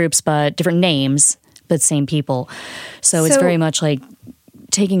networking groups, but different names, but same people. So it's very much like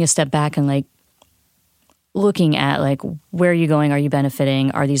taking a step back and like looking at like, where are you going? Are you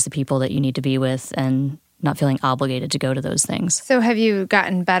benefiting? Are these the people that you need to be with? And not feeling obligated to go to those things. So have you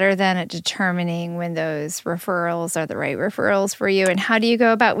gotten better then at determining when those referrals are the right referrals for you? And how do you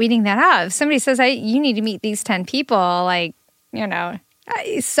go about weeding that out? If somebody says, you need to meet these 10 people, like, you know,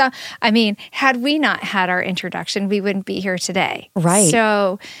 so, I mean, had we not had our introduction, we wouldn't be here today. Right.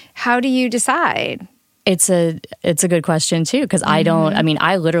 So how do you decide? It's a good question too, because I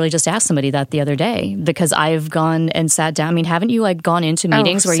literally just asked somebody that the other day, because I've gone and sat down. I mean, haven't you like gone into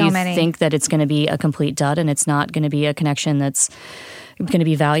meetings where you think that it's going to be a complete dud and it's not going to be a connection that's going to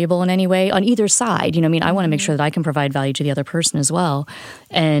be valuable in any way on either side? You know, I mean, I want to make sure that I can provide value to the other person as well.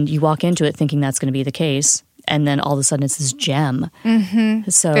 And you walk into it thinking that's going to be the case. And then all of a sudden it's this gem. Mm-hmm.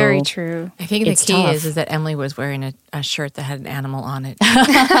 So very true. I think the key is that Emily was wearing a shirt that had an animal on it.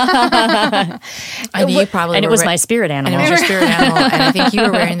 And you probably and it was my spirit animal. And it was your spirit animal. And I think you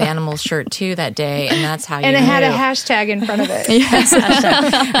were wearing the animal shirt too that day. And that's how you And it knew. had a hashtag in front of it. Yes,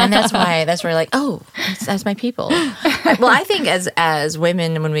 hashtag. And that's why you're like, oh, that's my people. Well, I think as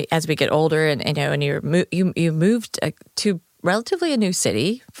women, as we get older, and you know, and you moved to relatively a new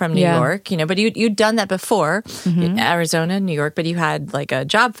city from New York, you know, but you'd done that before, Arizona, New York, but you had like a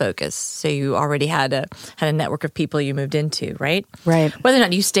job focus. So you already had a network of people you moved into, right? Right. Whether or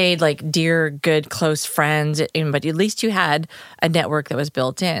not you stayed like dear, good, close friends, but at least you had a network that was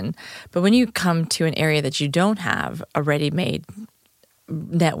built in. But when you come to an area that you don't have a ready-made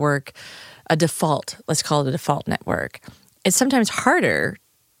network, let's call it a default network, it's sometimes harder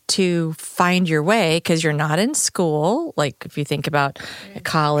to find your way because you're not in school, like if you think about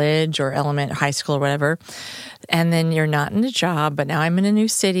college or high school or whatever, and then you're not in a job, but now I'm in a new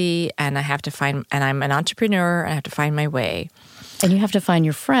city and and I'm an entrepreneur, and I have to find my way. And you have to find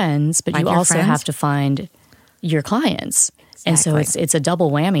your friends, but you also have to find your clients. Exactly. And so it's a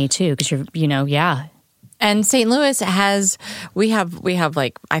double whammy too, because And St. Louis we have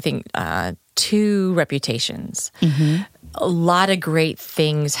like, I think, 2 reputations. Mm-hmm. A lot of great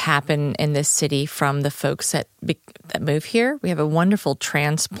things happen in this city from the folks that move here. We have a wonderful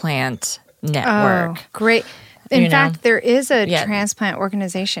transplant network. Oh, great. In fact, there is a transplant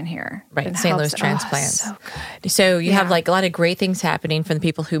organization here. Right, St. Louis Transplant. So good. So you have like a lot of great things happening from the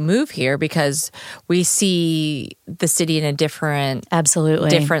people who move here, because we see the city in a different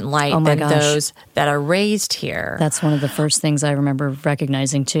light than those that are raised here. That's one of the first things I remember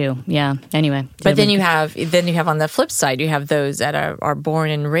recognizing too. Yeah. Anyway. But then you have on the flip side, you have those that are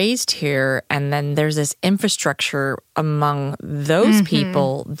born and raised here, and then there's this infrastructure among those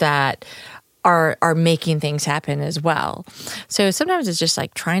people that are making things happen as well. So sometimes it's just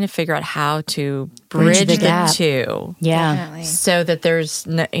like trying to figure out how to bridge the two. Yeah. Definitely. So that there's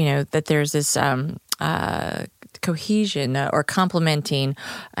this cohesion or complementing.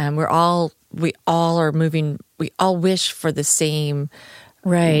 We all are moving. We all wish for the same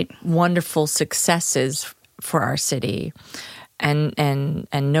wonderful successes for our city. And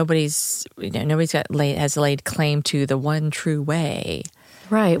nobody's has laid claim to the one true way.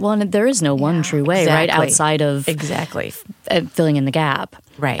 Right. Well, and there is no one true way, right? Outside of filling in the gap.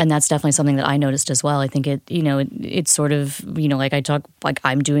 Right. And that's definitely something that I noticed as well. I think it's sort of, like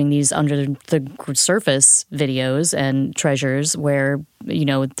I'm doing these under the surface videos and treasures where,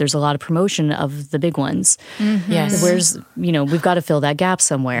 there's a lot of promotion of the big ones. Mm-hmm. Yes. Whereas, we've got to fill that gap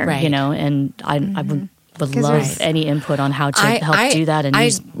somewhere, and I would love any input on how to help do that and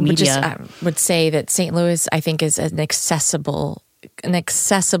use media. I would say that St. Louis, I think, is an accessible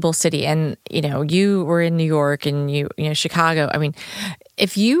city. And, you were in New York and Chicago. I mean,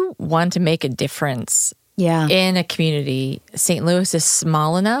 if you want to make a difference in a community, St. Louis is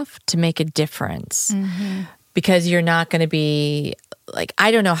small enough to make a difference because you're not going to be like,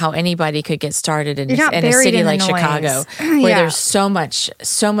 I don't know how anybody could get started in a city like Chicago where there's so much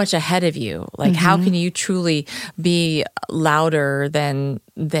ahead of you. Like, how can you truly be louder than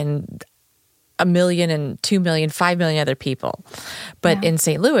 1 million and 2 million, 5 million other people? But in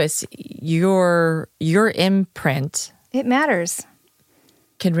St. Louis, your imprint, it matters,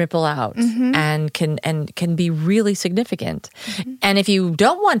 can ripple out and can be really significant. And if you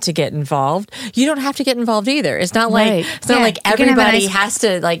don't want to get involved, you don't have to get involved either. It's not like everybody has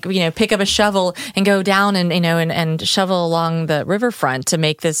to pick up a shovel and go down and shovel along the riverfront to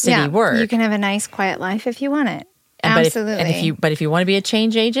make this city work. You can have a nice quiet life if you want it. Absolutely. But if you want to be a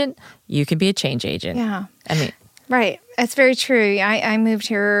change agent, you can be a change agent. Yeah. I mean, right. That's very true. I moved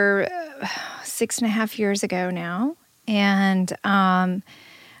here 6.5 years ago now, and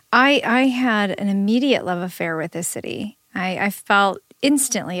I had an immediate love affair with this city. I felt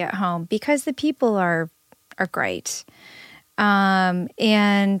instantly at home because the people are great.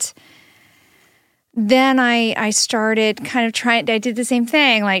 And then I started kind of I did the same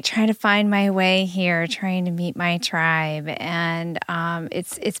thing, like trying to find my way here, trying to meet my tribe. And I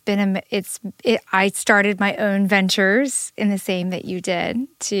started my own ventures in the same that you did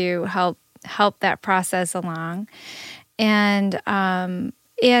to help that process along. And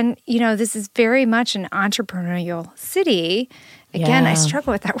this is very much an entrepreneurial city. Again, I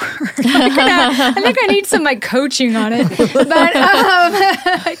struggle with that word. I think I need some coaching on it, but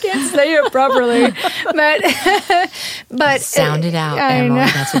I can't say it properly. But sound it out, Emily.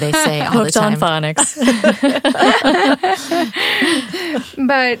 That's what they say all the time. Hooked on phonics.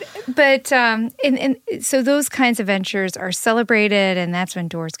 So those kinds of ventures are celebrated, and that's when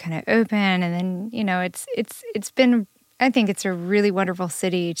doors kind of open. And then it's been. I think it's a really wonderful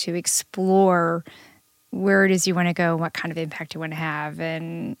city to explore where it is you want to go, what kind of impact you want to have.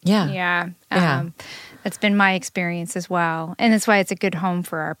 And that's been my experience as well. And that's why it's a good home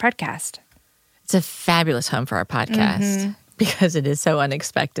for our podcast. It's a fabulous home for our podcast because it is so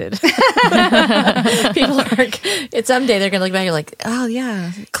unexpected. People someday they're going to look back and like, oh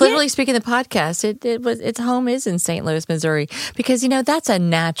yeah, clearly speaking, the podcast, its home is in St. Louis, Missouri, because that's a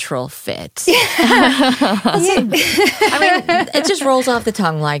natural fit. It just rolls off the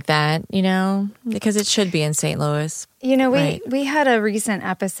tongue like that, because it should be in St. Louis. We had a recent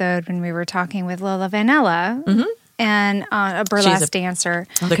episode when we were talking with Lola Vanella. And a burlesque dancer.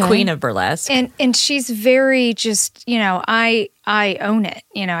 The queen of burlesque. And she's very just, I own it.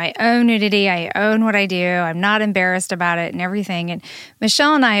 I own nudity. I own what I do. I'm not embarrassed about it and everything. And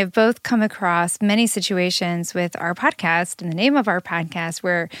Michelle and I have both come across many situations with our podcast and the name of our podcast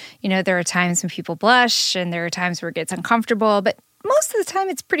where, there are times when people blush and there are times where it gets uncomfortable. But most of the time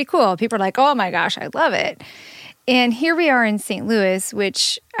it's pretty cool. People are like, oh my gosh, I love it. And here we are in St. Louis,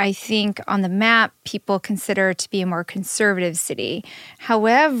 which I think on the map people consider to be a more conservative city.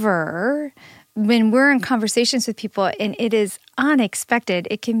 However, when we're in conversations with people and it is unexpected,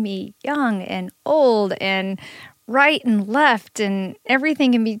 it can be young and old and right and left and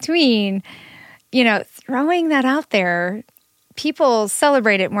everything in between, throwing that out there, people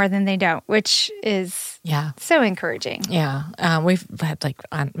celebrate it more than they don't, which is so encouraging. Yeah. We've had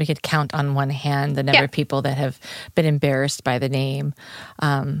we could count on one hand the number of people that have been embarrassed by the name.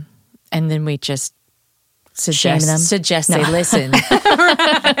 And then we just suggest they listen.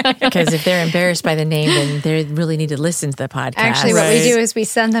 Because if they're embarrassed by the name, then they really need to listen to the podcast. Actually, what we do is we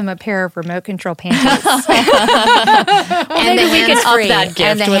send them a pair of remote control panties. And the hands-free. That gift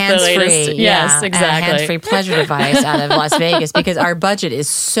and the hands-free. Yes, exactly. Hands-free pleasure device out of Las Vegas because our budget is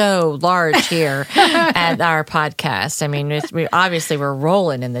so large here at our podcast. I mean, we're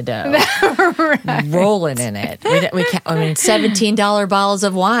rolling in the dough. Right. Rolling in it. We can't, $17 bottles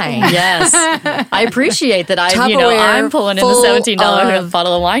of wine. Yes. I appreciate that I'm pulling in the $17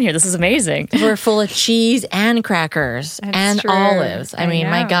 bottle of wine here. This is amazing. We're full of cheese and crackers and olives. I mean,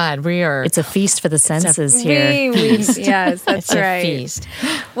 my God, we are. It's a feast for the senses here. Yes, that's it's right. A feast.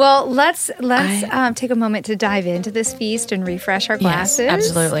 Well, let's take a moment to dive into this feast and refresh our glasses. Yes,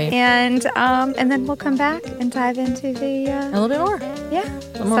 absolutely. And then we'll come back and dive into the a little bit more. Yeah,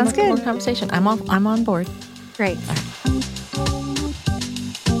 sounds good. More conversation. I'm on board. Great.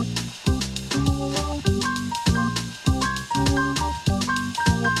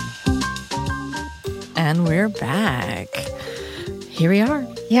 And we're back. Here we are.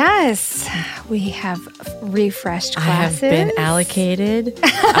 Yes, we have refreshed glasses. I have been allocated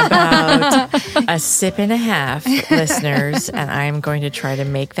about a sip and a half, listeners, and I'm going to try to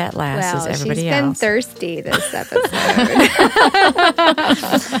make that last as everybody else. She's been thirsty this episode.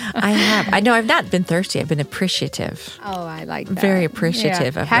 I have. I know I've not been thirsty. I've been appreciative. Oh, I like that. Very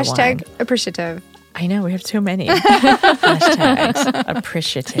appreciative of the wine. appreciative. I know, we have so many hashtags.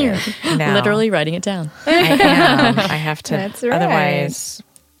 Appreciative. Now, literally writing it down. I am. I have to. That's right. Otherwise,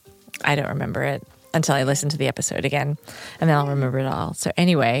 I don't remember it until I listen to the episode again, and then I'll remember it all. So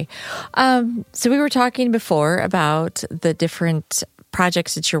anyway, so we were talking before about the different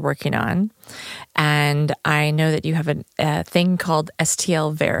projects that you're working on, and I know that you have a thing called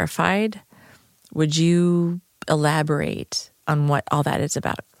STL Verified. Would you elaborate on what all that is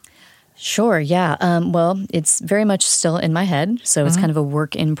about? Sure, yeah. Well, it's very much still in my head, so it's kind of a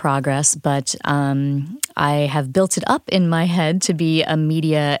work in progress, but I have built it up in my head to be a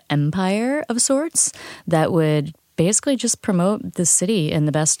media empire of sorts that would basically just promote the city in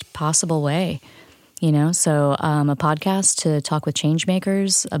the best possible way. So a podcast to talk with change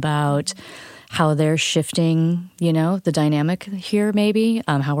makers about how they're shifting, the dynamic here maybe,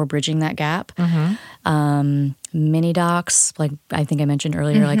 how we're bridging that gap. Mini docs, like I think I mentioned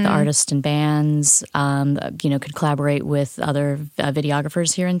earlier, like the artists and bands, could collaborate with other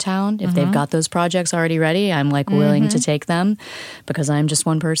videographers here in town. If they've got those projects already ready, I'm willing to take them because I'm just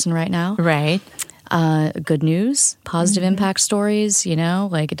one person right now. Right. Good news, positive impact stories,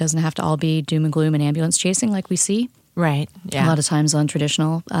 it doesn't have to all be doom and gloom and ambulance chasing like we see. Right. Yeah. A lot of times on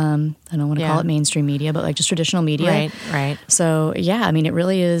traditional, I don't want to call it mainstream media, but just traditional media. Right. So it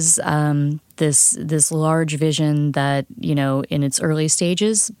really is this large vision that, in its early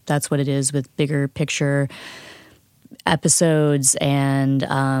stages, that's what it is with bigger picture episodes and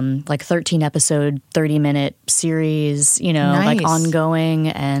 13 episode, 30-minute series, nice. Ongoing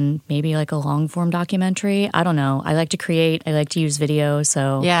and maybe a long form documentary. I don't know. I like to create. I like to use video.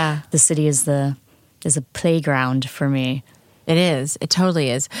 So the city is a playground for me. It is. It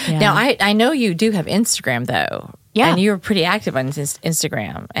totally is. Yeah. Now, I know you do have Instagram, though. Yeah. And you're pretty active on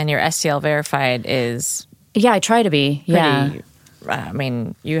Instagram. And your STL Verified is... Yeah, I try to be. Pretty,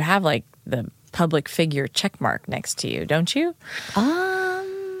 you have, the public figure check mark next to you, don't you?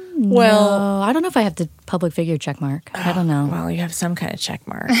 No, I don't know if I have the public figure check mark. I don't know. Well, you have some kind of check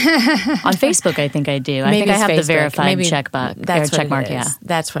mark. On Facebook, I think I do. I think I have Facebook. The verified check mark. That's check mark, yeah.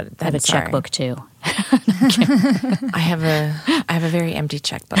 That's what I have a checkbook too. I have a very empty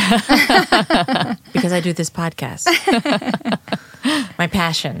checkbook because I do this podcast. My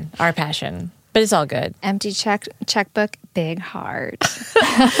passion, our passion. But it's all good. Empty checkbook, big heart.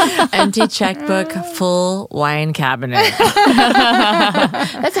 Empty checkbook, full wine cabinet.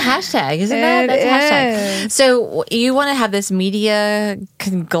 That's a hashtag, isn't that? That's a hashtag. So you want to have this media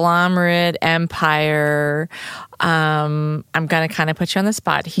conglomerate empire. I'm going to kind of put you on the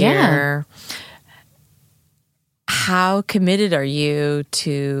spot here. Yeah. How committed are you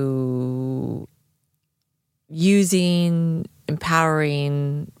to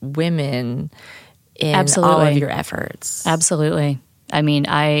empowering women in all of your efforts? Absolutely.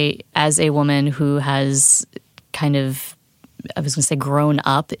 I, as a woman who has kind of, I was going to say, grown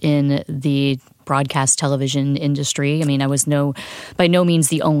up in the broadcast television industry. I was by no means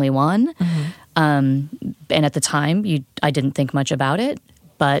the only one. And at the time, I didn't think much about it.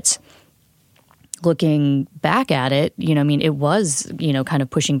 But looking back at it, it was, kind of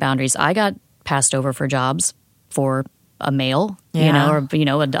pushing boundaries. I got passed over for jobs for a male, or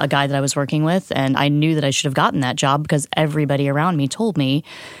a guy that I was working with, and I knew that I should have gotten that job because everybody around me told me,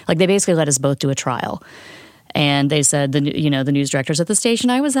 they basically let us both do a trial. And they said, the news directors at the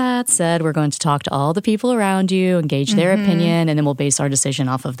station I was at said, we're going to talk to all the people around you, engage their opinion, and then we'll base our decision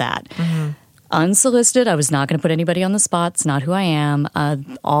off of that. Unsolicited, I was not going to put anybody on the spot. It's not who I am.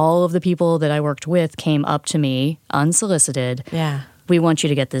 All of the people that I worked with came up to me unsolicited. Yeah. We want you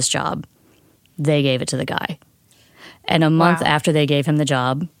to get this job. They gave it to the guy. And a month after they gave him the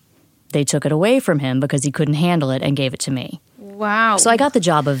job, they took it away from him because he couldn't handle it and gave it to me. Wow. So I got the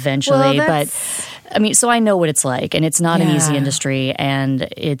job eventually, but I mean, so I know what it's like, and it's not an easy industry, and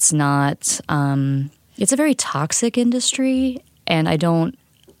it's not, it's a very toxic industry, and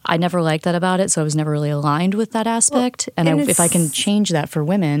I never liked that about it, so I was never really aligned with that aspect. And if I can change that for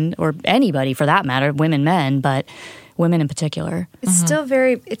women, or anybody for that matter, women, men, but women in particular. It's still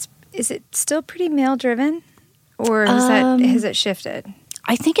is it still pretty male driven? Or has it shifted?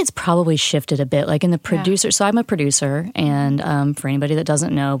 I think it's probably shifted a bit. Like in the producer, so I'm a producer, and for anybody that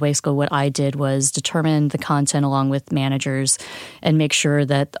doesn't know, basically what I did was determine the content along with managers and make sure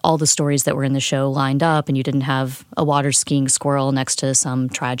that all the stories that were in the show lined up, and you didn't have a water skiing squirrel next to some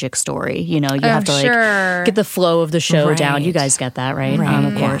tragic story. You know, you have to get the flow of the show down. You guys get that, right?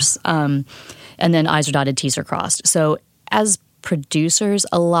 Of course. And then I's are dotted, T's are crossed. So as producers,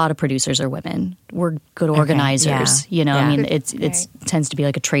 a lot of producers are women. We're good organizers. You know, I mean, it tends to be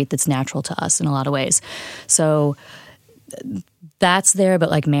like a trait that's natural to us in a lot of ways. So that's there, but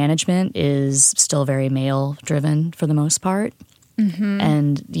like management is still very male driven for the most part.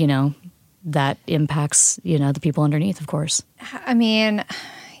 And, you know, that impacts, you know, the people underneath, of course. I mean,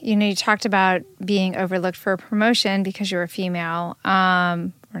 you know, you talked about being overlooked for a promotion because you're a female.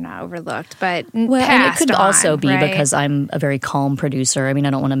 Or not overlooked, but and it could also be because I'm a very calm producer. I mean, I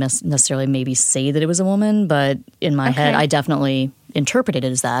don't want to necessarily maybe say that it was a woman, but in my head, I definitely interpreted it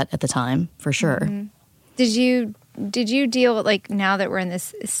as that at the time, for sure. Did you deal, like, now that we're in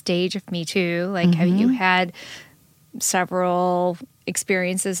this stage of Me Too, like, have you had several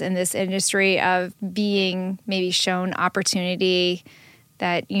experiences in this industry of being maybe shown opportunity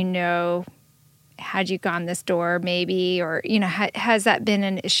that, you know, had you gone this door maybe, or, you know, has that been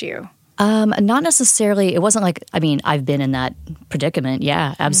an issue? Not necessarily. It wasn't like, I mean, I've been in that predicament.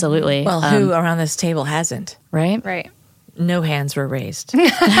 Yeah, absolutely. Well, who around this table hasn't? Right? Right. No hands were raised, by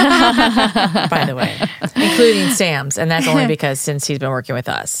the way, including Sam's. And that's only because since he's been working with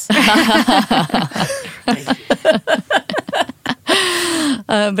us.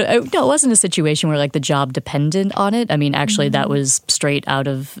 But no, it wasn't a situation where like the job depended on it. I mean, actually, that was straight out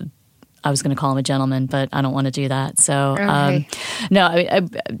of, I was going to call him a gentleman, but I don't want to do that. So, no,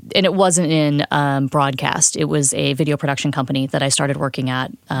 and it wasn't in broadcast. It was a video production company that I started working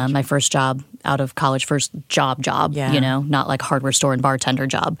at. My first job out of college, first job, you know, not like hardware store and bartender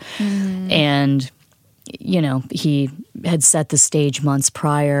job. And, you know, he had set the stage months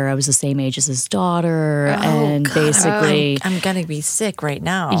prior. I was the same age as his daughter. And basically... I'm going to be sick right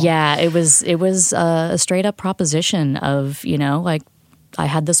now. Yeah, it was a straight up proposition of, you know, like, I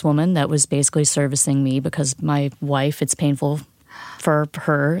had this woman that was basically servicing me because my wife, it's painful for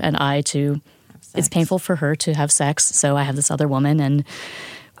her and it's painful for her to have sex. So I have this other woman, and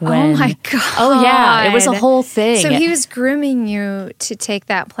oh my God. Oh yeah, it was a whole thing. So he was grooming you to take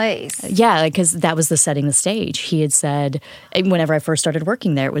that place. Yeah, because that was setting the stage. He had said, whenever I first started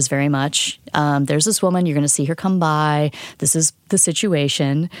working there, it was very much, there's this woman, you're going to see her come by. This is the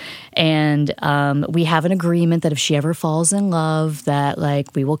situation. And we have an agreement that if she ever falls in love, that like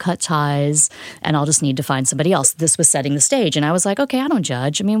we will cut ties and I'll just need to find somebody else. This was setting the stage. And I was like, okay, I don't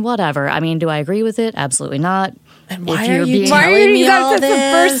judge. I mean, whatever. I mean, do I agree with it? Absolutely not. And why are you telling me all this?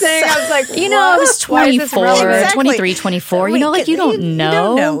 That's the first thing. I was like, you know, I was 24, 23, 24. You know, like you don't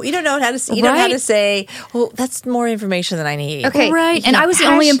know. You don't know how to say. You don't know how to say, well, that's more information than I need. Okay. Right. And I was the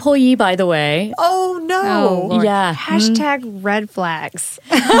only employee, by the way. Oh, no. Oh, yeah. Hashtag red flags.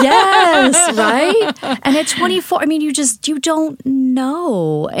 Yes, right? And at 24, I mean, you don't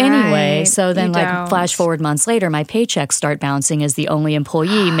know. Anyway, Right, so then you like don't. flash forward months later, my paychecks start bouncing as the only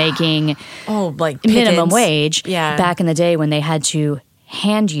employee making like minimum pittance. wage. Yeah. Back in the day when they had to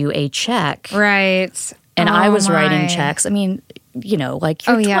hand you a check. Right. And I was my. writing checks. I mean, you know, like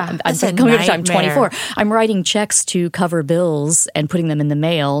you're I'm That's a coming up to I'm nightmare. 24. I'm writing checks to cover bills and putting them in the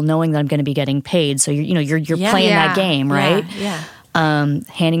mail, knowing that I'm going to be getting paid. So you're playing that game, right? Yeah.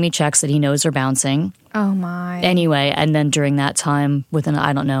 Handing me checks that he knows are bouncing. Oh my. Anyway, and then during that time,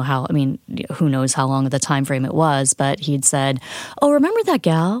 I don't know how, I mean, who knows how long of the time frame it was, but he'd said, oh, remember that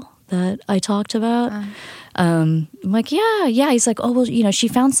gal that I talked about? I'm like, yeah. He's like, oh, well, you know, she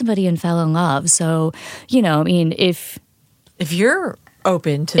found somebody and fell in love. So, you know, I mean, if you're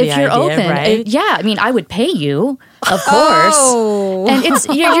open to the idea, right? I mean, I would pay you, of course. And it's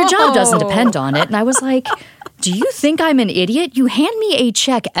your job doesn't depend on it. And I was like, do you think I'm an idiot? You hand me a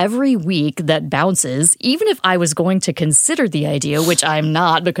check every week that bounces, even if I was going to consider the idea, which I'm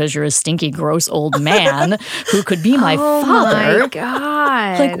not because you're a stinky, gross old man who could be my father. Oh my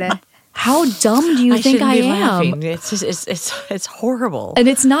God. Like, how dumb do you think I am? Laughing. It's just, it's horrible. And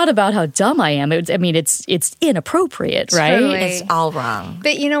it's not about how dumb I am. It's inappropriate, right? Totally. It's all wrong.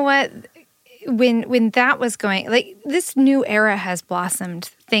 But you know what? when that was going, like this new era has blossomed,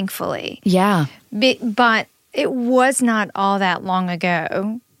 thankfully. Yeah. But it was not all that long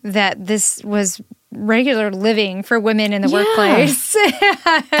ago that this was regular living for women in the workplace.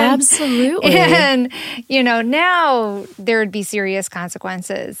 Absolutely. And, now there would be serious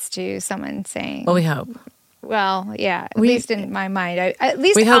consequences to someone saying. Well, we hope. Well, yeah, at least in my mind. At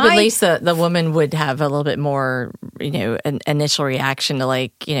least the woman would have a little bit more, an initial reaction to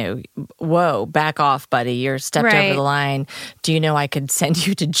like, whoa, back off, buddy. You're stepped over the line. Do you know I could send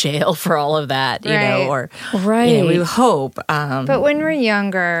you to jail for all of that? We hope. But when we're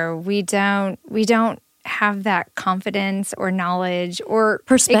younger, we don't have that confidence or knowledge or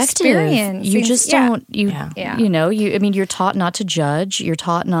perspective. Experience. You just don't. You're taught not to judge. You're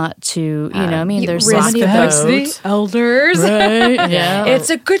taught not to. There's so many the elders. Right? Yeah. It's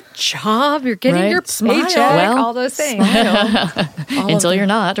a good job. You're getting your paycheck. All those things. Until you're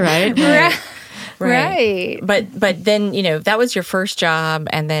not, right? Right. But then, that was your first job,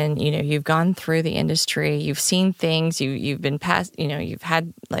 and then, you've gone through the industry, you've seen things, you've been past, you've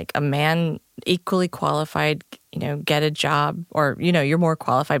had like a man equally qualified, get a job, or, you're more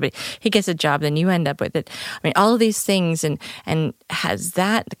qualified, but he gets a job, then you end up with it. I mean, all of these things, and has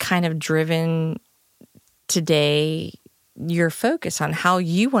that kind of driven today your focus on how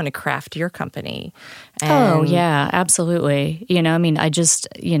you want to craft your company? Oh, yeah, absolutely. I just,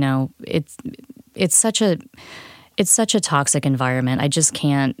 it's such a toxic environment. I just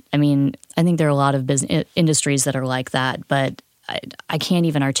can't. I think there are a lot of business industries that are like that, but I can't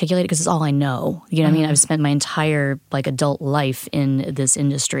even articulate it because it's all I know. I've spent my entire adult life in this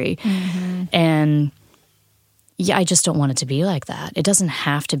industry, and yeah, I just don't want it to be like that. It doesn't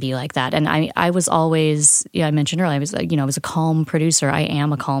have to be like that. And I was always, I mentioned earlier, I was a calm producer. I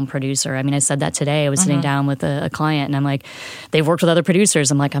am a calm producer. I said that today. I was sitting down with a client, and I'm like, they've worked with other producers.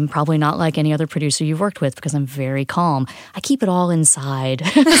 I'm like, I'm probably not like any other producer you've worked with because I'm very calm. I keep it all inside,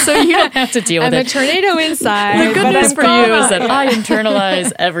 so you don't have to deal with it. I'm a tornado inside. The good news for you is that I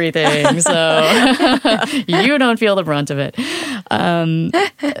internalize everything, so you don't feel the brunt of it.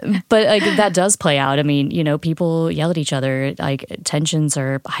 But that does play out. People yell at each other, tensions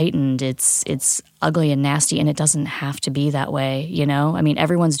are heightened. It's ugly and nasty, and it doesn't have to be that way,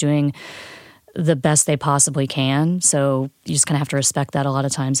 everyone's doing the best they possibly can, so you just kind of have to respect that a lot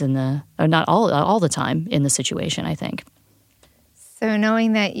of times not all the time in the situation, I think. So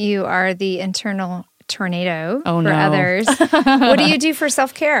knowing that you are the internal tornado for no. others, what do you do for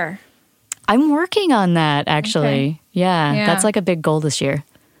self-care? I'm working on that, actually. Okay. Yeah, that's a big goal this year.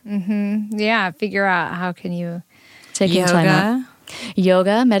 Mm-hmm. Yeah, figure out how can you take time out.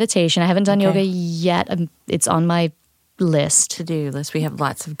 Yoga, meditation. I haven't done yoga yet. It's on my to-do list. We have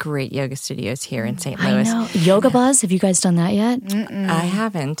lots of great yoga studios here in St. Louis. I know. Yoga Buzz, have you guys done that yet? I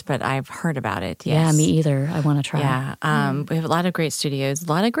haven't, but I've heard about it. Yes. Yeah, me either. I want to try. Yeah, we have a lot of great studios, a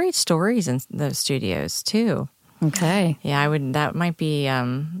lot of great stories in those studios too. Okay. Yeah, that might be,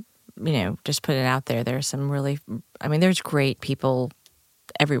 just put it out there. There's some really, there's great people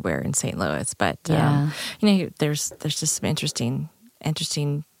everywhere in St. Louis, but there's just some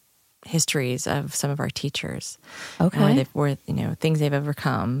interesting histories of some of our teachers. Okay, things they've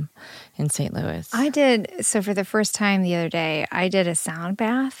overcome in St. Louis. I did for the first time the other day. I did a sound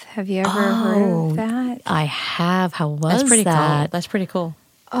bath. Have you ever heard of that? I have. How was That's pretty that? Cool. That's pretty cool.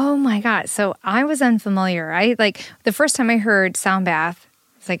 Oh my God! So I was unfamiliar. The first time I heard sound bath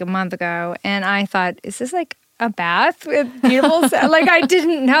was a month ago, and I thought, is this a bath with beautiful sound? I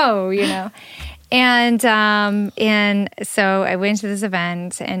didn't know, And so I went to this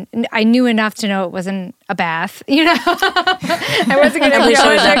event, and I knew enough to know it wasn't a bath. I wasn't going to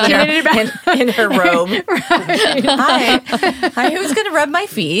go in a community bath in her robe. Right. Hi, who's going to rub my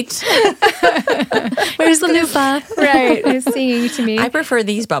feet? Where's the loofah? Right, who's singing to me? I prefer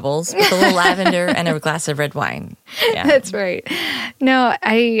these bubbles with a little lavender and a glass of red wine. Yeah. That's right. No,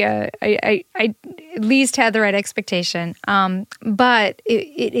 I at least had the right expectation, but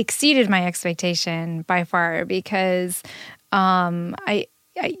it exceeded my expectation by far because I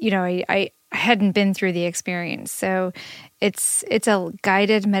hadn't been through the experience. So it's a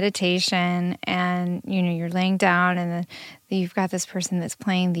guided meditation, and you're laying down, and then you've got this person that's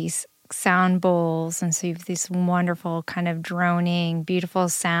playing these sound bowls, and so you have this wonderful kind of droning, beautiful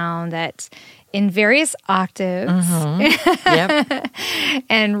sound that's in various octaves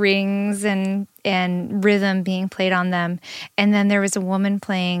and rings and rhythm being played on them. And then there was a woman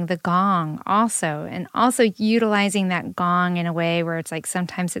playing the gong also, and also utilizing that gong in a way where it's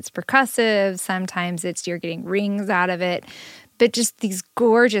sometimes it's percussive, sometimes you're getting rings out of it, but just these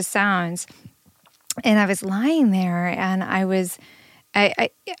gorgeous sounds. And I was lying there, and I was I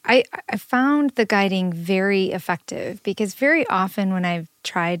found the guiding very effective because very often when I've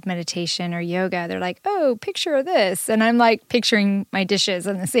tried meditation or yoga, they're like, "Oh, picture this," and I'm like picturing my dishes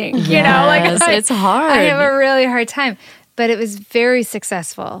in the sink. Yes, it's hard. I have a really hard time, but it was very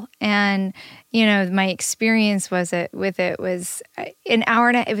successful. And my experience was an hour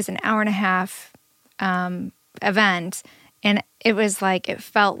and it was an hour and a half event, and it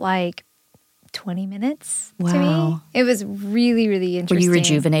felt like 20 minutes to me. It was really, really interesting. Were you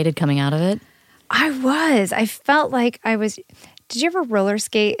rejuvenated coming out of it? I was. I felt like I was. Did you ever roller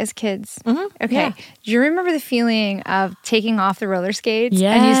skate as kids? Mm-hmm. Okay. Yeah. Do you remember the feeling of taking off the roller skates?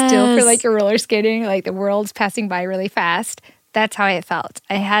 Yes. And you still feel like you're roller skating, like the world's passing by really fast? That's how it felt.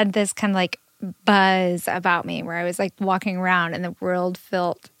 I had this kind of like buzz about me where I was like walking around and the world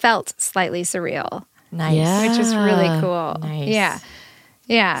felt slightly surreal. Nice. Yeah. Which is really cool. Nice. Yeah.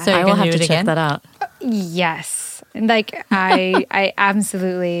 Yeah. So I you're will gonna have do to it check again? that out. Yes. And like I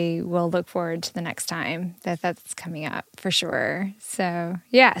absolutely will look forward to the next time that's coming up for sure. So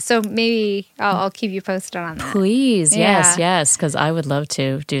yeah. So maybe I'll keep you posted on that. Please. Yeah. Yes, because I would love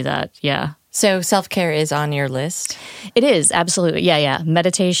to do that. Yeah. So self-care is on your list? It is, absolutely. Yeah.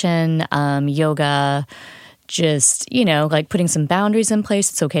 Meditation, yoga, just, like putting some boundaries in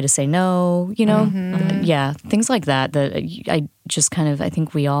place. It's okay to say no, Yeah, things like that I just I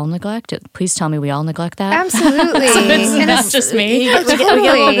think we all neglect it. Please tell me we all neglect that. Absolutely. And that's just me. We get a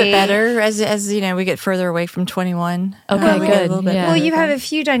little bit better as we get further away from 21. Okay, we good. get a little bit Yeah. Well, better. you have a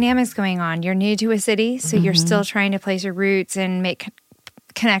few dynamics going on. You're new to a city, so you're still trying to place your roots and make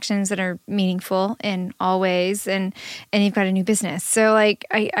connections that are meaningful in all ways, and you've got a new business. So like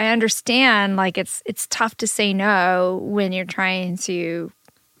I understand like it's tough to say no when you're trying to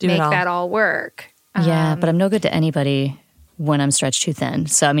make that all work. Yeah, but I'm no good to anybody when I'm stretched too thin.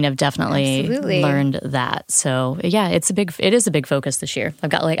 So I mean, I've definitely Absolutely. learned that. So yeah, it is a big focus this year.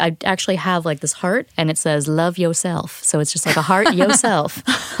 I actually have like this heart, and it says "Love yourself." So it's just like a heart yourself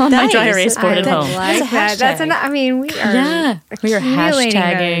on my dry erase board at home. Like that. That's I mean, we are we are accumulating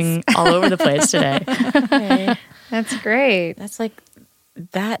hashtagging all over the place today. Okay. That's great. That's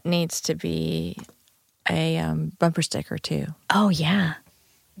that needs to be a bumper sticker too. Oh yeah,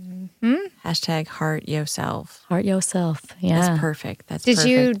 Hashtag heart yourself. heart yourself. Yeah, That's perfect. That's Did perfect.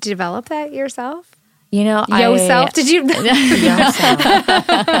 you develop that yourself? Yourself? Did you?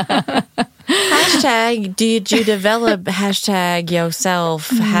 Hashtag, did you develop hashtag yourself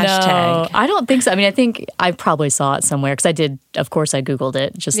hashtag? No, I don't think so. I mean, I think I probably saw it somewhere because I did. Of course, I Googled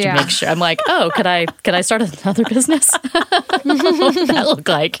it just to Yeah. make sure. I'm like, oh, could I start another business? What would that look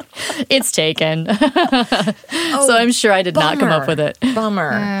like? It's taken. So I'm sure I did not come up with it.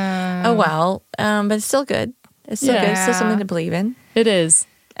 Bummer. Oh well, but it's still good. It's still good. It's still something to believe in It is.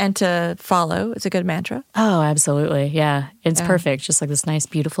 and to follow. It's a good mantra. Oh, absolutely. Yeah, it's perfect. Just like this nice,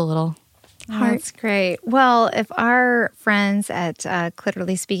 beautiful little heart. That's great. Well, if our friends at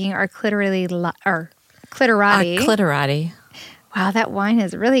Clitorally Speaking are clitorati. Clitorati. Wow, that wine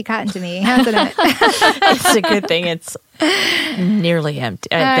has really gotten to me, hasn't it? It's a good thing it's nearly empty.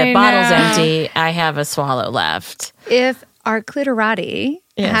 The bottle's empty. I have a swallow left. If our clitorati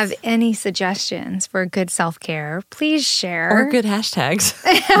Yes. have any suggestions for good self-care, please share. Or good hashtags.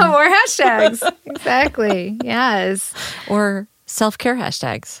 Or hashtags. Exactly. Yes. Or self-care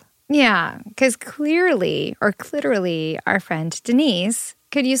hashtags. Yeah, because clearly, or clitorally, our friend Denise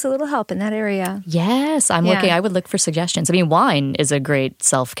could use a little help in that area. Yes, I'm Yeah. looking. I would look for suggestions. I mean, wine is a great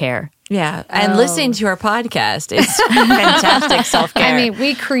self-care. Yeah. And listening to our podcast is fantastic self-care. I mean,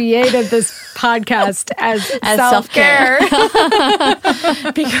 we created this podcast as self-care.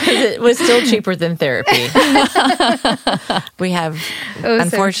 self-care. because it was still cheaper than therapy. We have,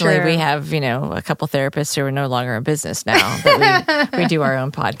 unfortunately, true. we have, a couple therapists who are no longer in business now, but we do our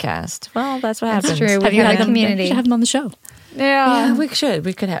own podcast. Well, that's what happens. true. We Have you have had a them? community. You should have them on the show. Yeah, we should.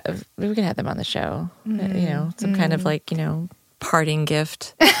 We could have them on the show. Some kind of parting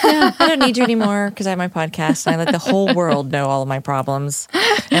gift. I don't need you anymore because I have my podcast and I let the whole world know all of my problems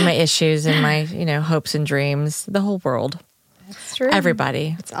and my issues and my, hopes and dreams. The whole world. It's true.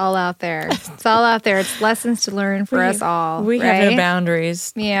 Everybody. It's all out there. It's all out there. It's lessons to learn for us all. We have no right?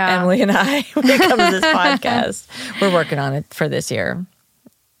 boundaries. Yeah. Emily and I, when it comes to this podcast. We're working on it for this year.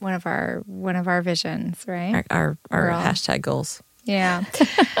 One of our visions, right? Our hashtag goals. Yeah.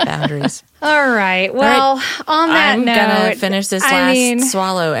 Boundaries. All right. Well, on that I'm note, gonna finish this last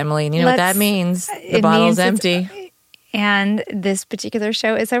swallow, Emily. And you know what that means? The it bottle's means empty. And this particular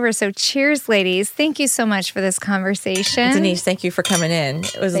show is over. So cheers, ladies. Thank you so much for this conversation. Denise, thank you for coming in.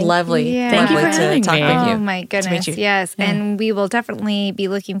 It was lovely. Yeah. Thank you for Lovely to having talk me. with you. Oh my To goodness. meet you. Yes. And we will definitely be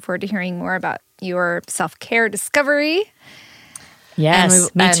looking forward to hearing more about your self-care discovery.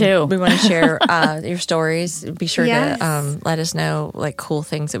 Yes, me too. We want to share your stories. Be sure Yes. to let us know like cool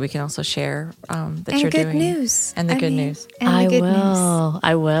things that we can also share that you're good doing. news. And the good news. And the I good will. news.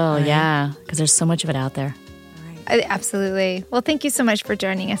 I will. Yeah, because there's so much of it out there. Absolutely. Well, thank you so much for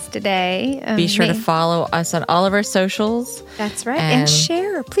joining us today. Be sure to follow us on all of our socials. That's right. And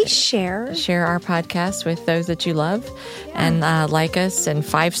share. Please share. Share our podcast with those that you love. And like us and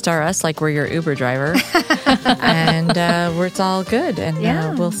 5-star us like we're your Uber driver. And it's all good.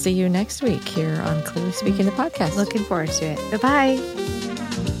 And we'll see you next week here on Clearly Speaking, the podcast. Looking forward to it. Bye-bye.